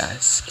 That's all I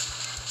ask.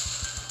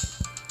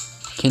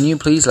 Can you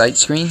please light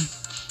screen?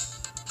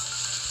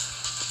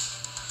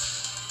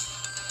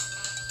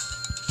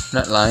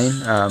 Not lying.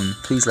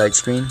 Please light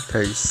screen,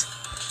 because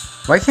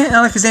why can't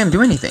Alakazam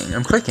do anything?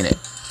 I'm clicking it.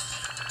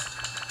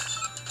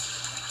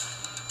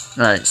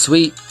 Alright,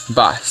 sweet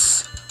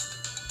boss.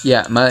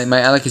 Yeah, my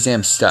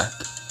Alakazam's stuck.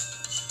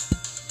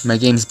 My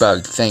game's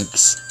bugged,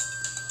 thanks.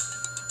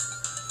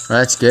 Well,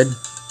 that's good.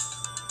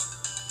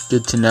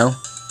 Good to know.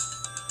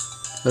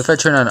 What if I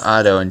turn on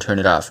auto and turn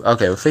it off?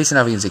 Okay, we're facing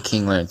off against a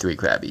Kingler and 3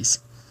 Krabbies.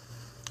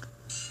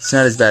 It's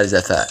not as bad as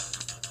I thought.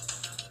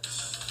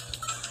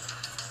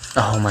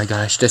 Oh my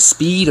gosh, the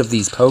speed of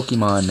these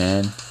Pokemon,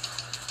 man.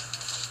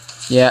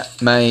 Yeah,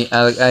 my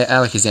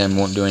Alakazam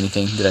won't do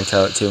anything. Did I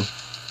tell it to?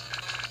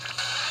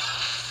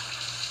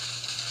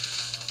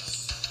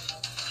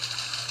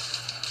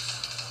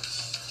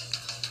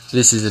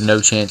 This is a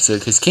no chance,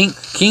 because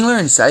Kingler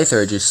and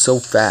Scyther are just so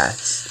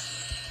fast.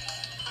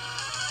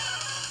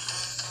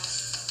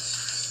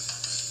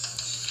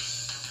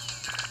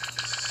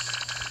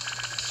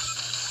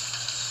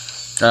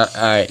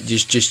 Alright,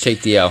 just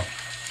take the L.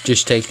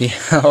 Just take the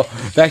L.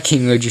 That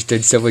Kingler just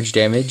did so much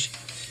damage.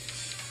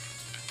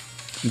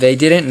 They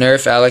didn't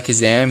nerf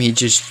Alakazam, he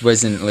just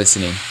wasn't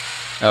listening.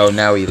 Oh,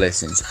 now he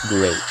listens.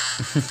 Great.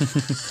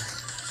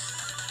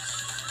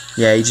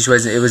 Yeah, he just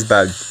wasn't, it was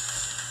bugged.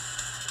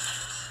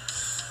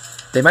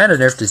 They might have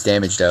nerfed his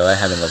damage though, I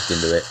haven't looked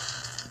into it.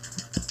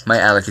 My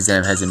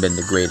Alakazam hasn't been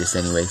the greatest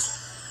anyways.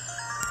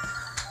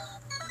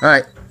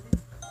 Alright.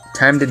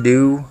 Time to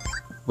do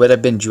what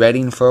I've been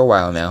dreading for a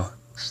while now.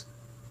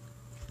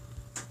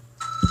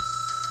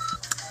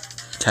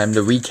 Time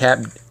to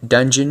recap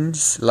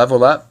dungeons,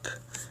 level up.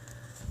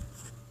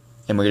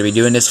 And we're going to be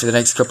doing this for the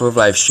next couple of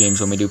live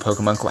streams when we do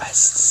Pokemon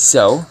Quest.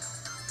 So,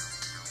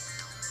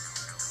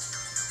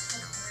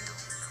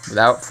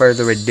 without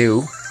further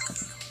ado,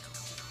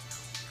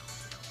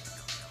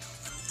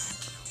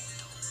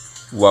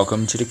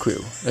 welcome to the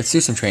crew. Let's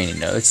do some training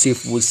though.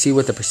 We'll see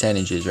what the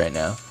percentage is right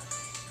now.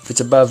 If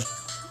it's above,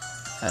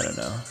 I don't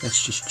know.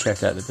 Let's just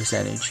check out the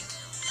percentage.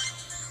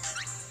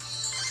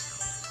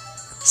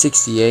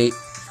 68,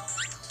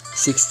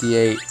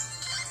 68,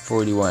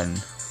 41.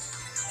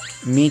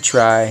 Me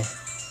try,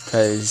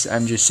 because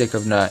I'm just sick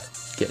of not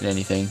getting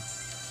anything.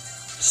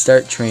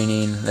 Start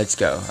training, let's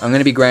go. I'm going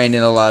to be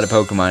grinding a lot of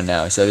Pokemon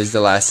now, so this is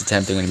the last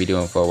attempt I'm going to be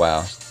doing for a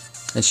while.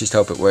 Let's just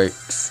hope it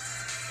works.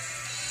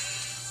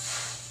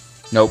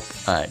 Nope.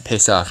 Alright,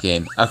 piss off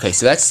game. Okay,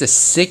 so that's the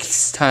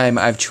 6th time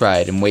I've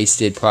tried and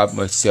wasted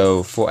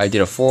I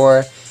did a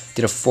 4,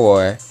 did a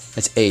 4,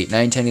 that's 8,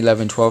 9, 10,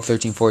 11, 12,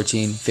 13,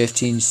 14,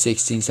 15,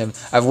 16,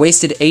 17. I've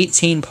wasted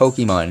 18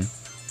 Pokemon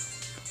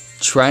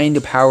trying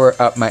to power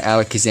up my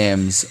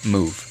Alakazam's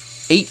move.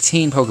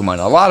 18 Pokemon.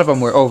 A lot of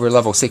them were over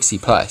level 60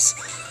 plus.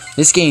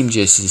 This game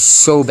just is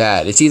so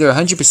bad. It's either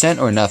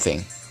 100% or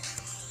nothing.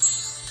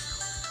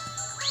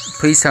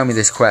 Please tell me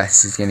this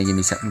quest is going to give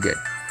me something good.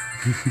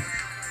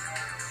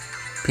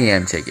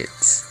 PM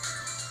tickets.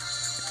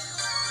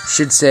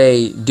 Should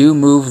say, do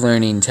move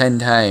learning 10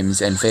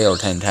 times and fail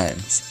 10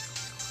 times.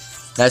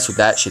 That's what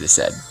that should have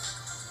said.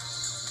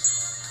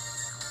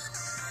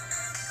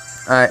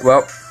 Alright,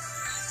 well,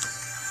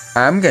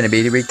 I'm going to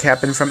be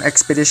recapping from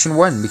Expedition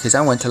 1 because I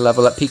want to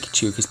level up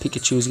Pikachu because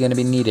Pikachu is going to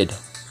be needed.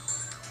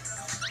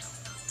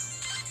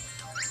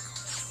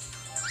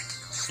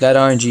 That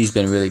RNG's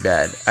been really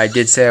bad. I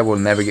did say I will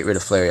never get rid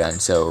of Flareon,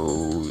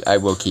 so I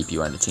will keep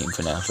you on the team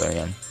for now,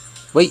 Flareon.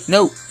 Wait,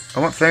 no! I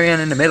want Flareon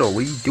in the middle.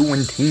 What are you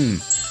doing, team?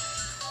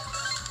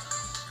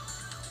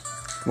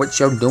 What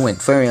y'all doing?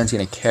 Flareon's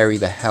gonna carry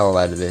the hell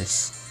out of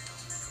this.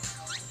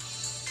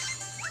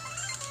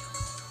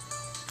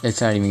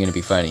 It's not even gonna be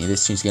funny.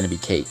 This team's gonna be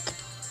cake.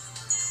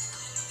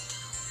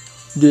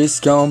 This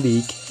gonna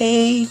be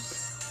cake.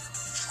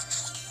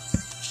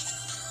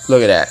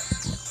 Look at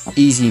that.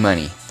 Easy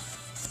money.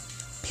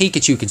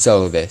 Pikachu can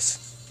solo this.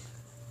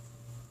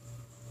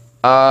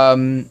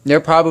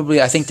 There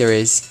probably, I think there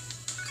is.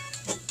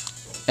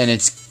 And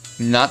it's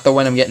not the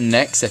one I'm getting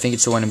next. I think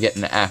it's the one I'm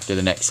getting after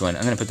the next one.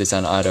 I'm gonna put this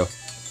on auto.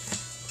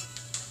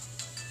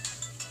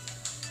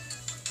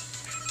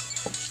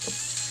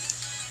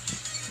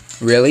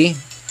 Really?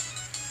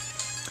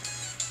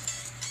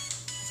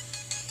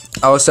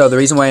 Also, the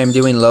reason why I'm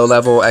doing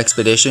low-level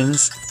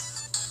expeditions,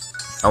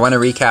 I want to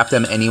recap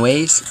them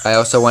anyways. I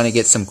also want to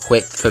get some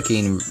quick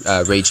cooking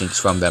reagents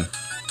from them.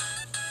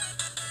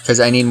 Because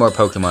I need more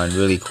Pokemon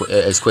really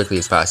as quickly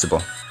as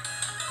possible.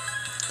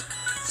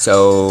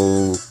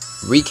 So,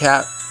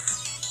 recap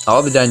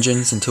all the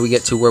dungeons until we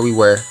get to where we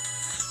were.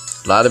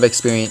 A lot of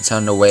experience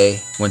on the way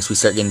once we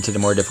start getting to the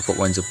more difficult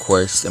ones, of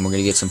course. And we're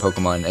going to get some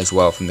Pokemon as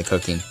well from the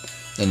cooking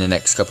in the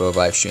next couple of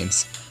live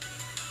streams.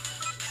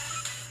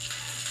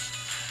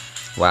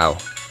 Wow,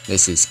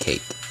 this is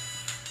cake.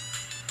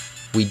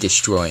 We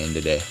destroying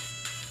today.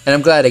 And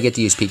I'm glad I get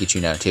to use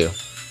Pikachu now too.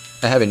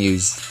 I haven't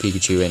used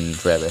Pikachu in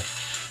forever.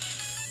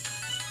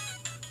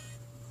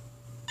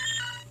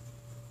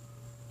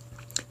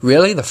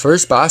 Really? The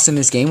first boss in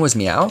this game was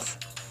Meowth?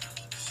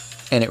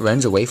 And it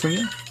runs away from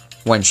you?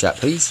 One shot,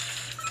 please.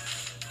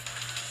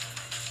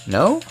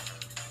 No?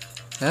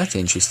 That's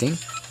interesting.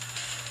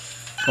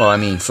 Well, I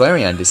mean,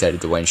 Flareon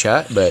decided to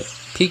one-shot, but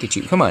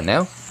Pikachu, come on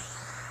now.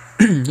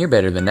 You're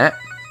better than that.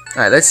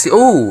 Alright, let's see.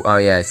 Oh,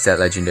 yeah, it's that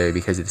legendary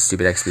because of the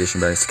stupid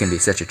expedition bonus. It's going to be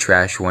such a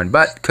trash one,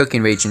 but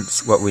cooking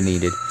reagents, what we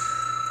needed.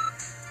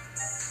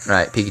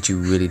 Alright,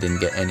 Pikachu really didn't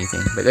get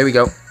anything, but there we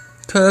go.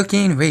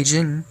 Cooking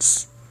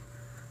reagents.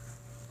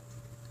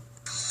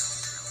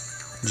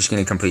 I'm just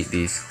going to complete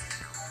these.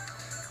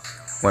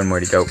 One more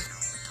to go.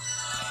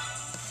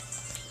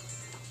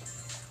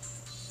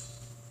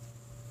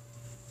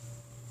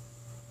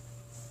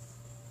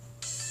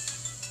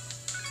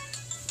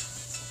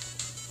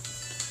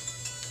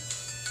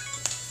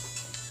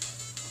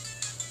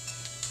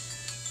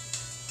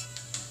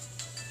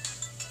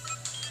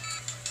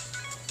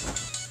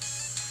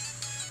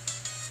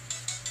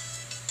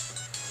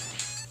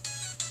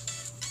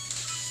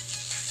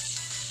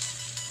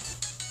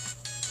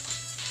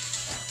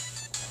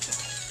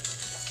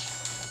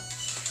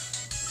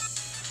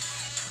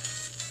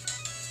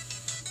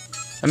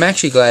 I'm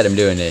actually glad I'm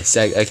doing this.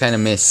 I kind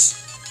of miss.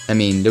 I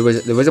mean, there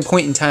was a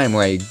point in time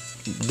where I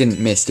didn't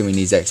miss doing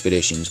these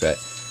expeditions, but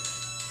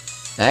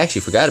I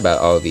actually forgot about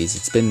all of these.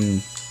 It's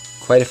been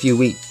quite a few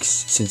weeks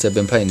since I've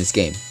been playing this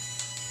game.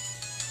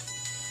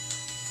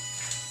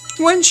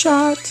 One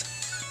shot.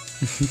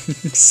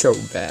 So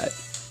bad.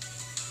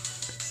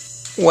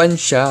 One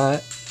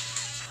shot.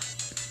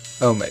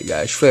 Oh my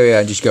gosh,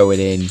 Flareon just going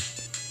in.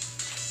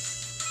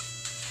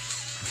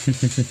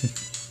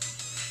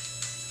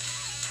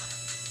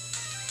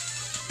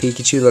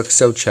 Pikachu looks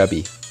so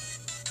chubby.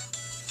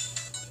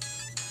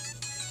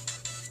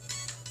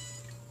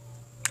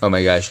 Oh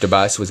my gosh, the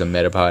boss was a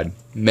Metapod.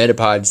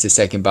 Metapod's the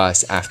second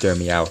boss after a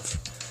Meowth.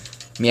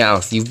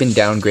 Meowth, you've been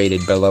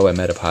downgraded below a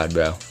Metapod,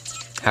 bro.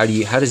 How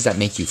does that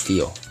make you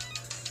feel?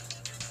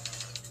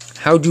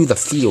 How do the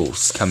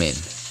feels come in?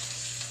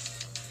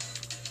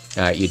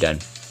 Alright, you're done.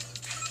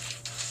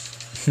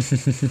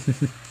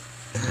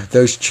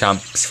 Those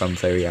chumps from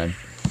Flareon.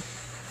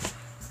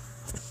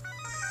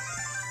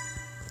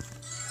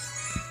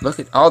 Look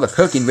at all the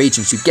cooking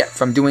reagents you get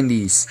from doing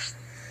these.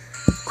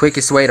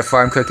 Quickest way to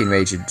farm cooking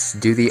reagents.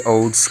 Do the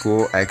old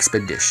school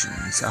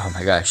expeditions. Oh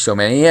my gosh, so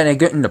many. And I'm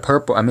getting the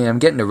purple. I mean, I'm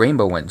getting the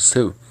rainbow ones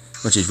too,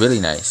 which is really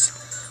nice.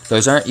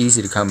 Those aren't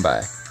easy to come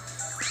by.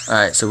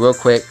 Alright, so real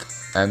quick,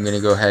 I'm going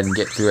to go ahead and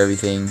get through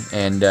everything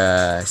and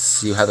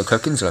see how the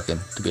cooking's looking,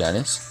 to be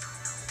honest.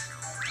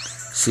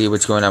 See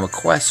what's going on with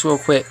quests real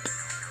quick.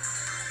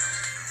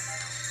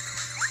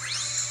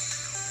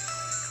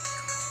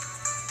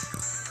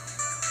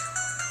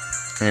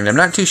 And I'm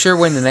not too sure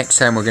when the next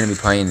time we're going to be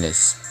playing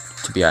this,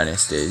 to be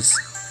honest, is.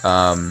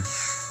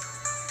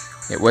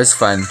 It was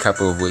fun,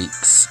 couple of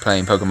weeks,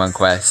 playing Pokemon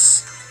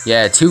Quests.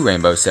 Yeah, 2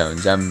 Rainbow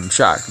Stones, I'm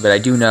shocked. But I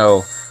do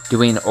know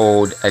doing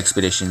old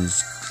expeditions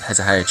has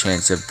a higher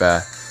chance of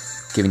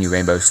giving you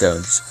Rainbow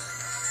Stones.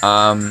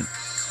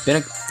 Been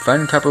a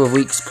fun couple of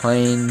weeks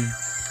playing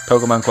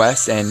Pokemon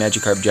Quest and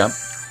Magikarp Jump.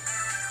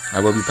 I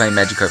will be playing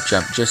Magikarp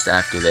Jump just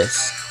after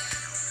this.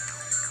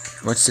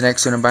 What's the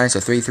next one I'm buying? So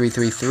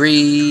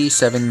 3333,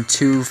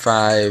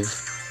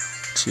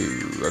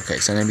 7252. Okay,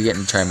 so I'm going to be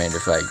getting Charmander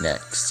Flag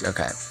next.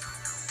 Okay.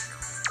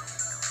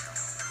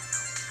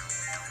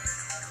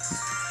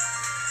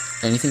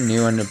 Anything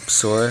new on the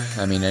Sora?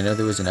 I mean, I know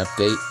there was an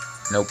update.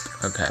 Nope.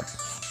 Okay.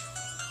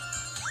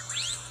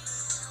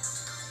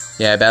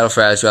 Yeah, Battle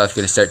for Azeroth is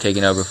going to start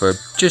taking over for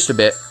just a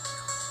bit.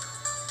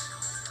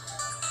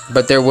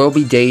 But there will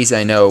be days,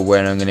 I know,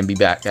 when I'm going to be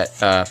back at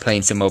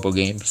playing some mobile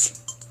games.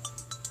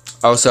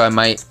 Also, I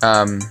might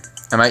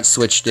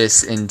switch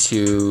this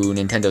into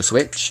Nintendo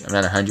Switch. I'm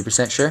not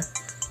 100% sure.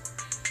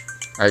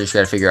 I just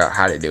gotta figure out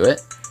how to do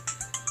it.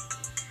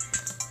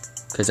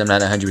 Because I'm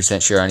not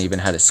 100% sure on even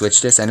how to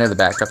switch this. I know the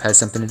backup has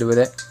something to do with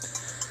it.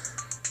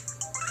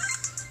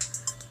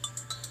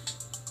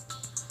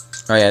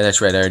 Oh yeah, that's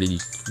right. I already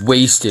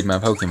wasted my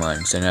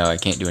Pokemon. So now I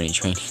can't do any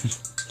training.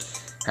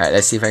 Alright,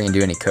 let's see if I can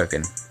do any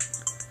cooking.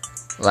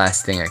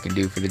 Last thing I can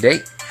do for the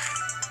day.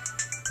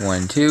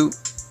 1, 2.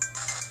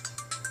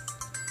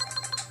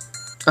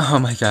 Oh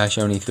my gosh,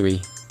 only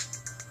 3.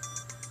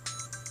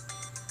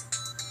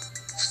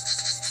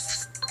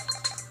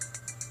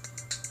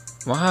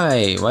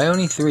 Why? Why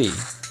only 3?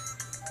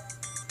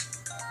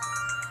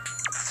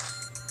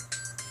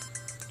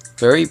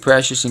 Very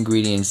precious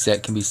ingredients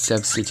that can be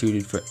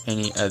substituted for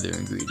any other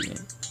ingredient.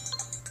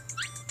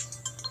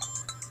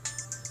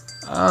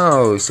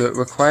 Oh, so it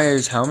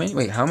requires how many?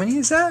 Wait, how many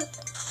is that?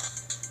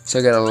 So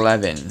I got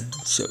 11.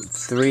 So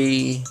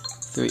 3.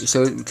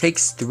 So it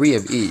takes 3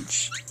 of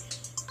each.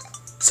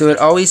 So it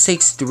always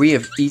takes 3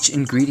 of each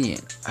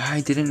ingredient.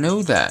 I didn't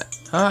know that.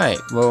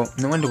 Alright, well,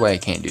 no wonder why I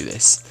can't do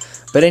this.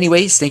 But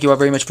anyways, thank you all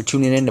very much for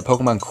tuning in to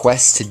Pokemon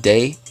Quest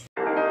today.